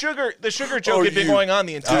 because the sugar joke Oh, had been you- going on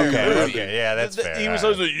the entire Okay, movie. okay, yeah, that's fair. He was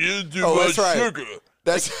All always like, "You do Oh, much that's right. sugar."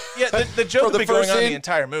 That's Yeah, the joke For had the been going first on the scene?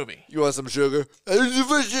 entire movie. You want some sugar? I want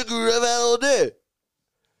some sugar. I've had all day.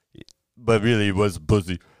 But really, it was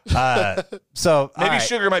pussy. So Maybe all right.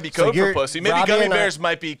 sugar might be So code for you're- pussy. Maybe Robbie gummy and I- bears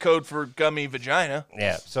might be code for gummy vagina.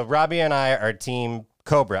 Yeah. So Robbie and I are team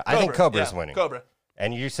Cobra. I think Cobra's yeah, winning. Cobra.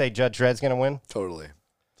 And you say Judge Dredd's gonna win? Totally.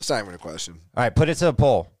 It's not even a question. All right, put it to a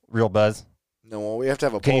poll, Real Buzz. No, well, we have to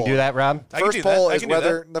have a Can poll. you do that, Rob? I can First do that. poll I is can do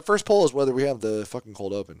whether the first poll is whether we have the fucking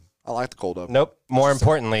cold open. I like the cold open. Nope. More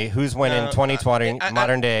importantly, who's winning 2020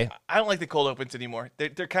 modern day? I don't like the cold opens anymore. They're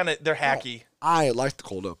hacky. I like the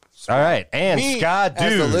cold open. So All right, and me, Scott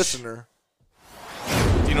as the Douche. listener,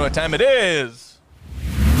 Do you know what time it is?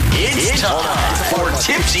 It's time for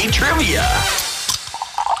Tipsy Trivia.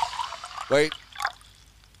 wait.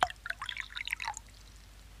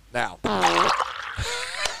 Now,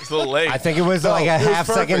 It's a little late. I think it was like a it was half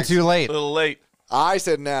second perfect. too a late. little late. I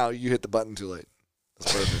said now. You hit the button too late.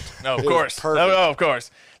 That's perfect. No, of It was course. perfect. No, of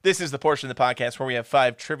course. This is the portion of the podcast where we have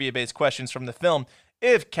 5 trivia-based questions from the film.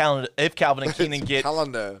 If Calvin and Keenan get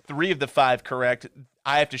Calendar. 3 of the 5 correct,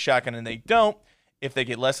 I have to shotgun and they don't. If they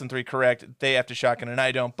get less than 3 correct, they have to shotgun and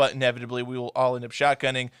I don't. But inevitably, we will all end up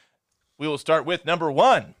shotgunning. We will start with number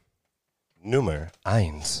 1. Nummer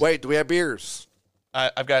eins. Wait, do we have beers?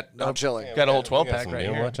 I've got No, I'm chilling. got a whole We 12 got pack some right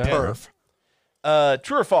beer. here. Watch out. Perf.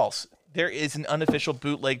 True or false? There is an unofficial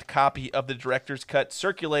bootlegged copy of the director's cut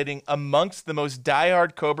circulating amongst the most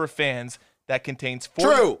diehard Cobra fans that contains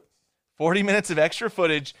 40 minutes of extra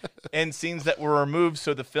footage and scenes that were removed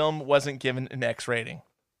so the film wasn't given an X rating.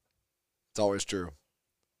 It's always true.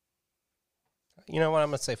 You know what? I'm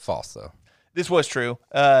going to say false, though. This was true.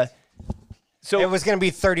 So It was going to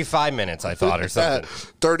be 35 minutes, I thought, or something.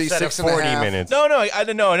 36 Instead of and a 40 half. minutes. no, I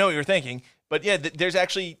didn't know. I know what you were thinking, but yeah, there's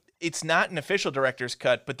actually it's not an official director's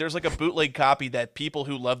cut, but there's like a bootleg copy that people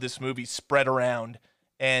who love this movie spread around,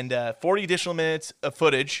 and 40 additional minutes of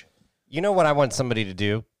footage. You know what I want somebody to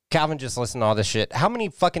do? Calvin, just listen to all this shit. How many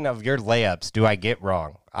fucking of your layups do I get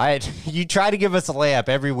wrong? You try to give us a layup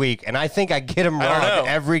every week, and I think I get them I don't know. wrong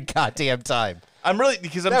every goddamn time. I'm really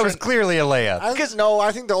because I'm That trying, was clearly a layup. I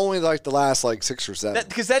think the only like the last like 6 or 7.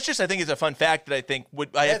 because that's just I think is a fun fact that I think I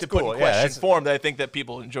have That's to put cool. in Yeah, question that's- form that I think that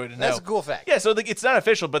people enjoy to know. That's a cool fact. Yeah, so it's not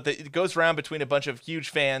official, but it goes around between a bunch of huge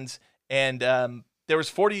fans, and there was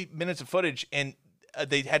 40 minutes of footage, and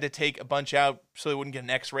they had to take a bunch out so they wouldn't get an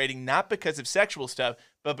X rating, not because of sexual stuff,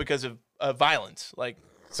 but because of violence. Like,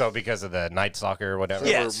 So because of the Night Stalker or whatever?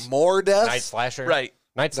 Yeah. There yes. were more deaths. Night Slasher? right.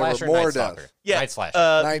 Night There were Slasher, more Night deaths. Stalker. Yeah. Night Slasher.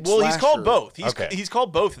 Night well, he's called Slasher. both. Okay. He's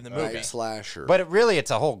called both in the movie. Night Slasher. But really,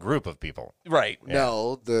 it's a whole group of people. Right.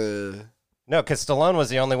 no, No, because Stallone was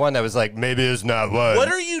the only one that was like, maybe it's not one. What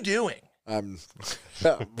are you doing? I'm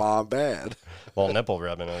my bad. Little nipple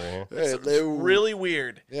rubbing over here. Hello. Really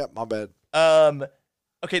weird. Yeah, my bad.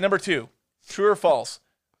 Okay, number 2. True or false?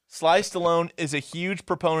 Sly Stallone is a huge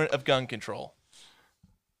proponent of gun control.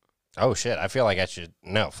 Oh, shit. I feel like I should.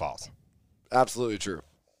 No, false. Absolutely true.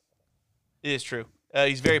 It is true.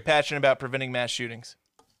 He's very passionate about preventing mass shootings.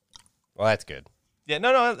 Well, that's good. Yeah,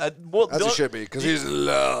 no. Well, As it should be, because he's in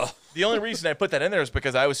love. the only reason I put that in there is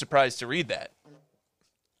because I was surprised to read that.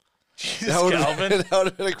 Jesus, That would Calvin.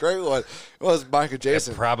 have been a great one. It was Micah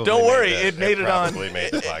Jason. Probably Don't made worry, the- it made it on. Probably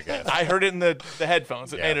made the podcast. I heard it in the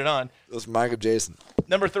headphones. It Yeah. made it on. It was Micah Jason.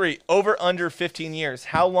 Number 3, over under 15 years.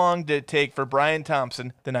 How long did it take for Brian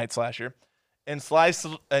Thompson, the Night Slasher, and Sly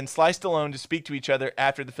Stallone to speak to each other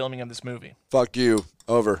after the filming of this movie? Fuck you.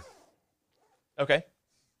 Over. Okay.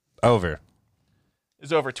 Over. It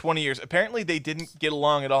was over 20 years. Apparently, they didn't get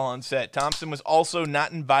along at all on set. Thompson was also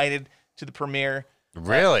not invited to the premiere,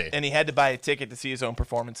 Really? and he had to buy a ticket to see his own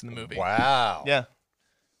performance in the movie. Wow. Yeah.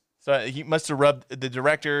 So he must have rubbed the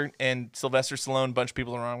director and Sylvester Stallone, a bunch of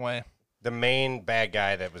people the wrong way. The main bad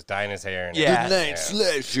guy that was dyeing his hair and Yeah. Good night,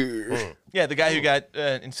 Slasher. Yeah, the guy who got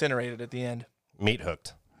incinerated at the end. meat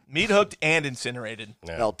hooked. Meat hooked and incinerated.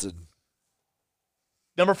 No. Melted.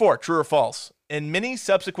 Number 4, true or false? In many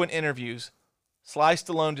subsequent interviews, Sly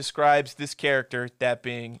Stallone describes this character, that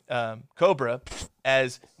being Cobra,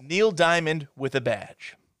 as Neil Diamond with a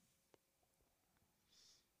badge.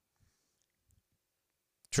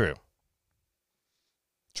 True.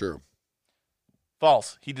 True.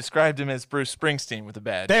 False. He described him as Bruce Springsteen with a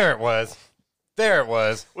badge, There it was. There it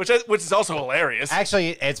was. which is also hilarious. Actually,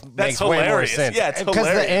 it makes way more hilarious. sense. Yeah, it's because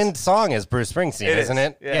hilarious. the end song is Bruce Springsteen, It isn't is,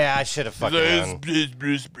 it? yeah. I should have fucking It's known.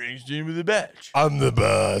 Bruce Springsteen with a badge. I'm the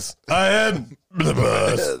boss. I am the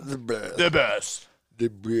boss. The breath. The best. The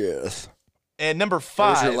breath. And number What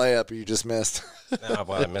was 5. your layup you just missed? No,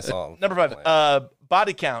 well, I miss all. Number 5.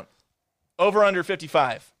 Body count. Over under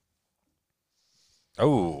 55.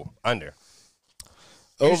 Oh, under.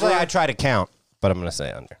 Usually I try to count, but I'm going to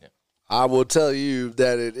say under. I will tell you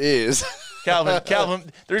that it is. Calvin.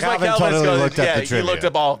 The reason why Calvin Calvin's totally going, looked up the he trivia. looked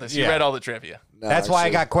up all of this. He Yeah. read all the trivia. No, That's why I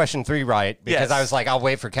actually- got question 3 right, because Yes. I was like, I'll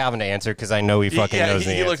wait for Calvin to answer because I know he fucking knows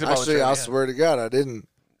the he answer. looked up all the Actually, trivia. I swear to God, I didn't.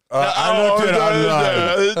 I looked it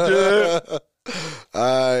online.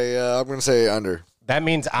 I'm going to say under. That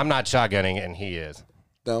means I'm not shotgunning, and he is.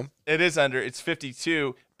 No. It is under. It's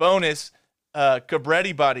 52. Bonus,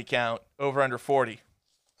 Cabretti body count over under 40.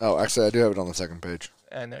 Oh, actually, I do have it on the second page.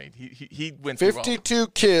 I know he went through all. 52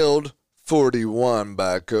 killed, 41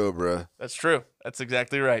 by Cobra. That's true. That's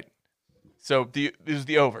exactly right. So this is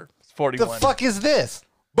the over. It's 41. The fuck is this?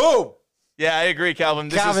 Boom! Yeah, I agree, Calvin.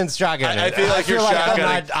 Calvin's shotgunning. I feel like you're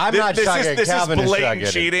shotgunning. I'm not shotgunning. This Calvin is blatant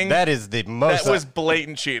shotgunning. cheating. That is the most. That was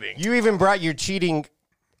blatant cheating. You even brought your cheating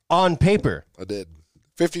on paper. I did.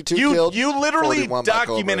 52 killed. You literally 41 by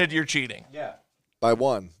documented Cobra. your cheating. Yeah. By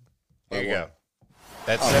one. There you go.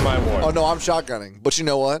 That's semi-warm. Oh, no, I'm shotgunning. But you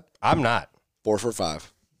know what? I'm not. 4 for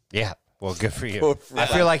 5. Yeah. Well, good for you. I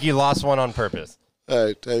feel like you lost one on purpose.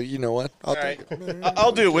 You know what? I'll All right. take it.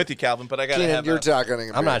 I'll do it with you, Calvin, but I got to Keenan, have you're shotgunning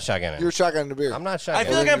a beer. I'm not shotgunning. You're shotgunning a beer. I'm not shotgunning. I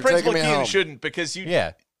feel like You're on principle taking me Keenan home. shouldn't because you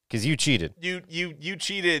Yeah, because you cheated. you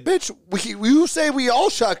cheated. Bitch, you say we all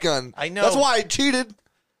shotgun. I know. That's why I cheated.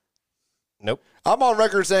 Nope. I'm on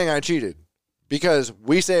record saying I cheated. Because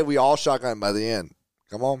we say we all shotgun by the end.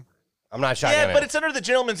 Come on. I'm not shotgunning. Yeah, but it's under the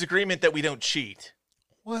gentleman's agreement that we don't cheat.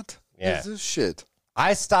 What Yeah. is this shit?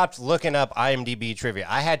 I stopped looking up IMDb trivia.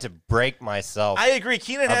 I had to break myself. I agree.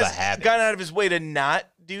 Keenan Of a has habit. gone out of his way to not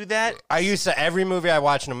do that. I used to, every movie I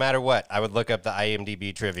watch, no matter what, I would look up the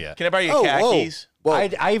IMDb trivia. Can I borrow your Oh, khakis? Whoa.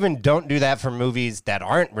 I even don't do that for movies that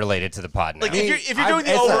aren't related to the pod now. Like if you're doing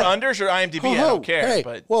the it's over a- unders or IMDb, I Whoa, don't care. Hey,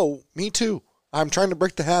 But whoa, me too. I'm trying to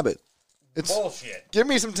break the habit. It's Bullshit. Give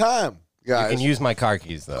me some time, You guys. can use my car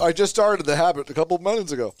keys, though. I just started the habit a couple of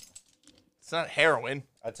minutes ago. it's not heroin.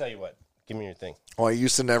 I'll tell you what. Give me your thing. Oh, I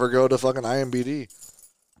used to never go to fucking IMDb.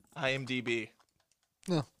 IMDb.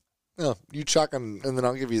 No, you shotgun, and then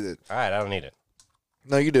I'll give you the. All right, I don't need it.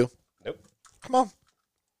 No, you do. Nope. Come on,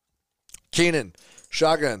 Keenan,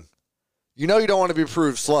 shotgun. You know you don't want to be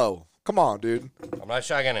proved slow. Come on, dude. I'm not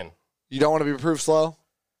shotgunning. You don't want to be proved slow.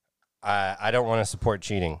 I don't want to support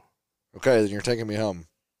cheating. Okay, then you're taking me home.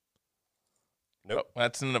 Nope.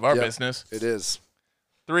 That's none of our Yep, business. It is.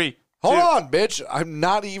 3. Hold 2. on, bitch. I'm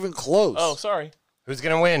not even close. Oh, sorry. Who's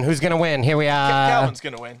going to win? Who's going to win? Here we are. Calvin's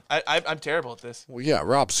gonna win. I'm terrible at this. Well, yeah,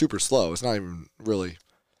 Rob's super slow. It's not even really.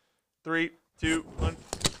 3, 2, 1.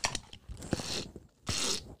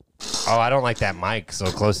 Oh, I don't like that mic so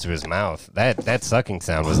close to his mouth. That sucking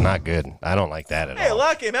sound was not good. I don't like that at Hey, a all.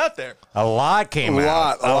 lot came out there. A lot came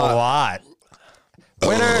out. A lot.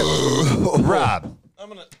 Winner, Rob. I'm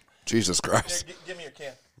gonna Jesus Christ. give me your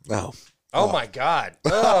can. No. Oh, my God.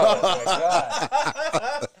 Oh, my God.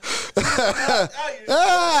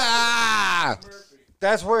 Ah!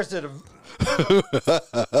 That's worse than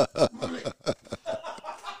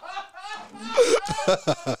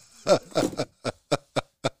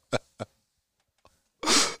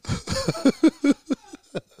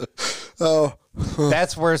Oh.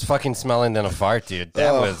 That's worse fucking smelling than a fart, dude.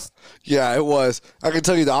 That was. Yeah, it was. I can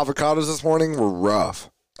tell you the avocados this morning were rough.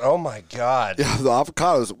 Oh, my God. Yeah, the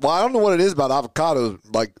avocados. Well, I don't know what it is about avocados.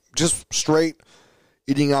 Like, just straight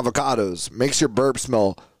eating avocados makes your burp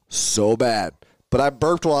smell so bad. But I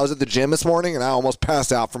burped while I was at the gym this morning, and I almost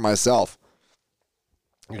passed out for myself.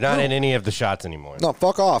 You're not in any of the shots anymore. No,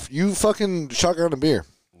 fuck off. You fucking shotgun a beer.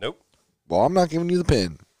 Nope. Well, I'm not giving you the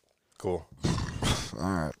pin. Cool.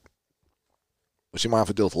 All right. But you might have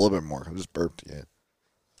to deal with a little bit more. I just burped yet.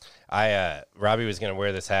 Robbie was going to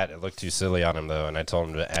wear this hat. It looked too silly on him, though, and I told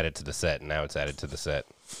him to add it to the set, and now it's added to the set.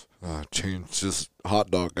 Change this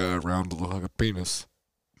hot dog guy around to look like a penis.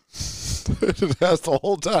 It has the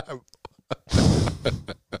whole time.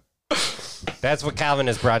 That's what Calvin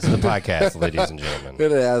has brought to the podcast, ladies and gentlemen.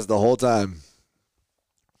 It has the whole time.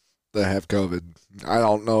 They have COVID. I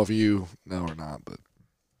don't know if you know or not, but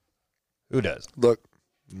Who does? look,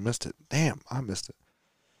 you missed it. Damn, I missed it.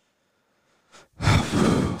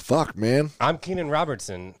 Fuck, man. I'm Keenan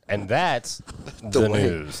Robertson, and that's the way-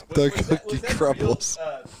 news. The cookie crumbles.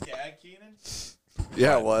 Gag, Keenan?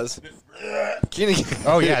 Yeah, it was. Keenan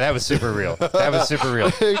Oh, yeah, that was super real. That was super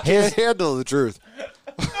real. can't handle the truth.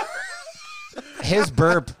 His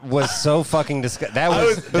burp was so fucking disgusting.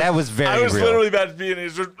 That was very I was real. literally about to be in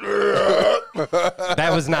his. That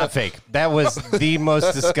was not fake. That was the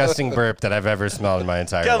most disgusting burp that I've ever smelled in my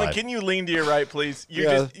entire Calvin, life. can you lean to your right, please?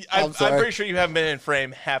 Yeah, I'm I'm sorry. pretty sure you haven't been in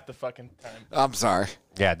frame half the fucking time. I'm sorry.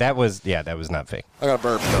 that was not fake. I got a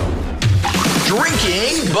burp, though.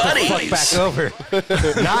 Drinking buddies. Fuck back over.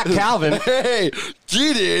 Not Calvin. Hey,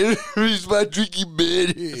 Keenan, he's my drinking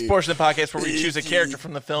buddy. Portion of the podcast where we choose a character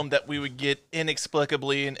from the film that we would get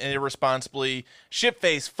inexplicably and irresponsibly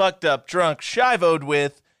shit-faced, fucked up, drunk, shivoed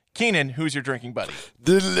with. Keenan, who's your drinking buddy?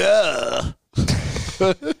 The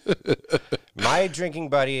My drinking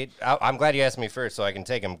buddy, I'm glad you asked me first so I can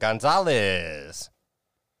take him. Gonzalez.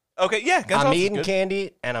 Okay, yeah. Gonzalez I'm is eating good.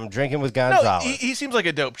 candy, and I'm drinking with No, Gonzalez. he seems like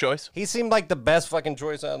a dope choice. He seemed like the best fucking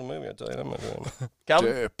choice out of the movie, I'll tell you that much.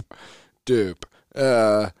 Calvin? Dupe.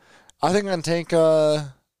 I think I'm going to take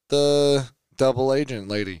the double agent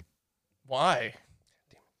lady. Why?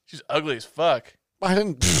 She's ugly as fuck. I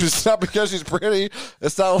didn't. It's not because she's pretty.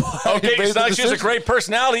 It's not. Why I Okay, made it's the not like she has a decision. great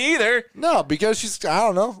personality either. No, because she's. I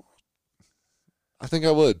don't know. I think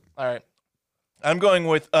I would. All right. I'm going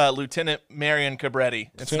with Lieutenant Marion Cabretti.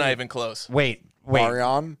 It's not even close. Wait.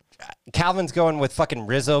 Marion. Calvin's going with fucking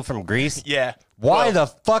Rizzo from Greece? Yeah. Why Well, the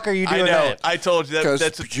fuck are you I doing know. that? I told you Because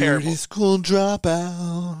that's a beauty terrible. school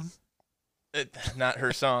dropout. Not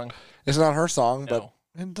her song. It's not her song, but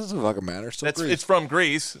No. it doesn't fucking matter. Still That's Grease. it's from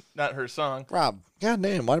Greece, not her song. Rob.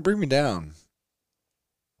 Goddamn, why bring me down?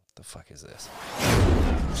 The fuck is this?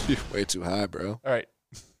 You're way too high, bro. All right.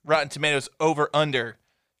 Rotten Tomatoes over under.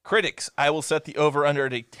 Critics, I will set the over under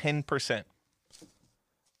at a 10%.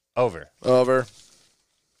 Over. Over.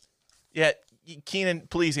 Yeah, Keenan,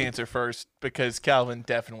 please answer first because Calvin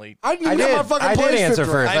definitely. I did answer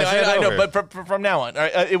first. I know, over. but from now on, all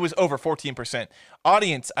right, it was over 14%.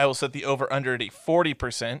 Audience, I will set the over under at a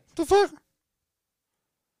 40%. The fuck?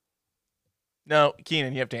 No,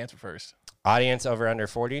 Keenan, you have to answer first. Audience over under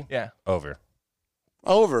 40? Yeah, Over.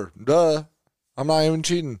 Over. Duh. I'm not even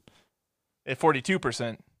cheating. at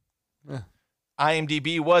 42%. Yeah.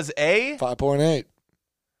 IMDb was a 5.8.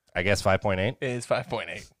 I guess 5.8. is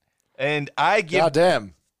 5.8, and I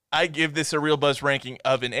Goddamn. give this a Real Buzz ranking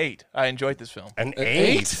of an 8. I enjoyed this film. An An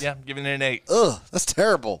 8? Yeah, I'm giving it an 8. Ugh, that's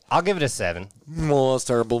terrible. I'll give it a 7. Well, that's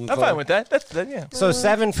terrible. I'm fine with that. That's yeah. So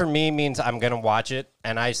 7 for me means I'm going to watch it,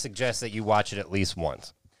 and I suggest that you watch it at least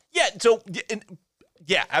once. Yeah. So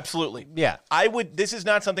yeah, absolutely. Yeah. I would. This is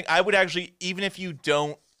not something I would actually, even if you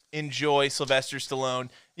don't enjoy Sylvester Stallone.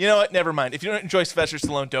 You know what? Never mind. If you don't enjoy Sylvester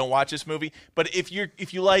Stallone, don't watch this movie. But if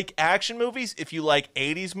you like action movies, if you like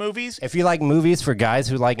 80s movies, If you like movies for guys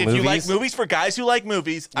who like if movies, you like movies for guys who like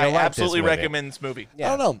movies, I You'll like this absolutely movie. recommend this movie.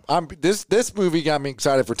 Yeah. I don't know. This movie got me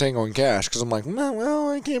excited for Tango and Cash because I'm like,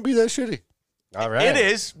 well, it can't be that shitty. All right. It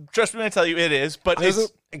is. Trust me when I tell you it is. But Is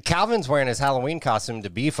it's, Calvin's wearing his Halloween costume to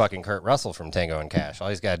be fucking Kurt Russell from Tango and Cash. All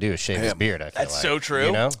he's got to do is shave his Damn. beard, I feel That's like. so true.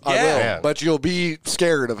 You know? I Yeah. will, Yeah. but you'll be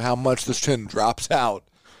scared of how much this chin drops out.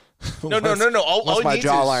 No. All Once he my needs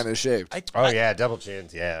jawline is is shaved. Oh, yeah, double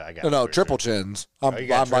chins. Yeah, I got No, it for triple sure. chins. I'm you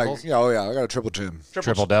got like, triples? yeah, oh yeah, I got a triple chin.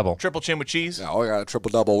 Triple double. triple chin with cheese. Yeah, oh, I got a triple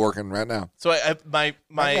double working right now. So my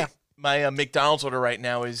Yeah. McDonald's order right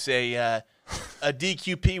now is a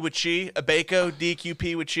DQP with cheese, a Bacon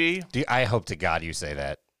DQP with cheese. I hope to God you say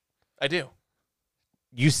that. I do.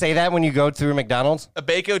 You say that when you go through McDonald's? A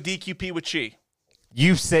Bacon DQP with cheese.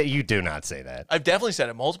 You do not say that. I've definitely said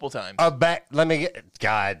it multiple times. Let me get.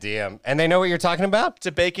 God damn. And they know what you're talking about? It's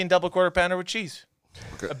a bacon double quarter pounder with cheese.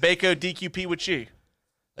 A Bacon DQP with cheese.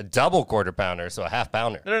 A double quarter pounder, so a half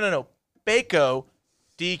pounder. No. Bacon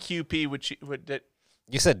DQP with cheese.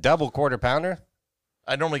 You said double quarter pounder?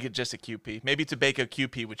 I normally get just a QP. Maybe it's a Bacon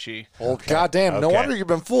QP with cheese. Well, goddamn, no Okay. wonder you've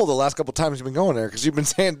been full the last couple times you've been going there because you've been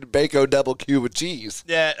saying Bacon double Q with cheese.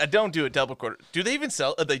 Yeah, I don't do a double quarter. Do they even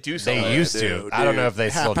sell? They do sell. They it. used to. Dude, I don't know if they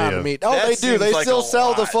half still pound do. of meat. Oh, That they do. seems They like still a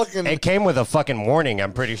sell the lot. fucking. It came with a fucking warning,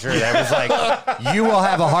 I'm pretty sure. That was like, you will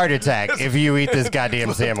have a heart attack if you eat this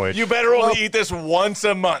goddamn sandwich. You better only eat this once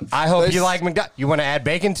a month. I hope They you s- like McDonald's. You want to add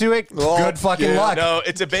bacon to it? Oh, Good fucking yeah. luck. No,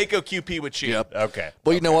 it's a Bacon QP with cheese. Yep. Okay.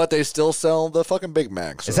 Well, you know what? They still sell the fucking Big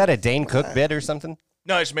Macs. Is that a Dane Cook bit or something?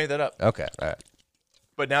 No, I just made that up. Okay. All right.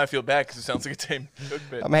 But now I feel bad because it sounds like a Dane Cook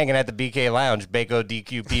bit. I'm hanging at the BK Lounge, Bacon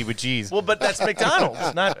DQP with cheese. Well, but that's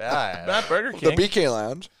McDonald's, not Burger the King. BK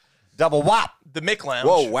Lounge? Double whop. The Mick Lounge.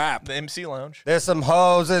 Whoa, whap. The MC Lounge. There's some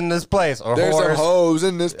hoes in this place. Or There's whores. some hoes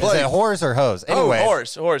in this Is place. it whores or hoes? Anyway.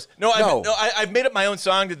 Horse. No, No. I've made up my own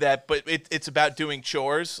song to that, but it's about doing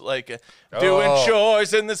chores, like doing Oh.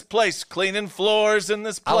 chores in this place, cleaning floors in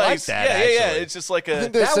this I like place. that, Yeah. actually. It's just like I a.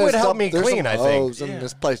 think they That said would help some- me there's clean, some I think. hoes in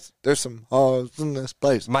this place. There's some hoes in this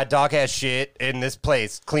place. My dog has shit in this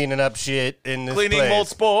place. Cleaning up shit in this Cleaning place. mold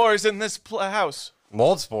spores in this house.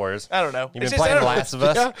 Mold spores. I don't know. You've It's been just- I playing The don't know. Last of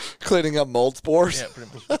Us? Yeah, cleaning up mold spores. Yeah, pretty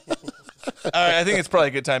much. All right, I think it's probably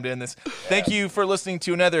a good time to end this. Thank you for listening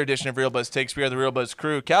to another edition of Real Buzz Takes. We are the Real Buzz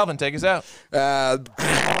crew. Calvin, take us out.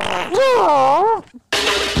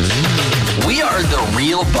 We are the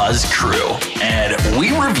Real Buzz Crew, and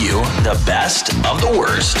we review the best of the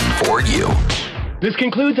worst for you. This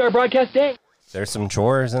concludes our broadcast day. There's some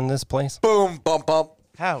chores in this place. Boom, bump, bump.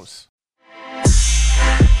 House.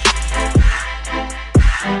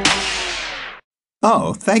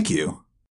 Oh, thank you.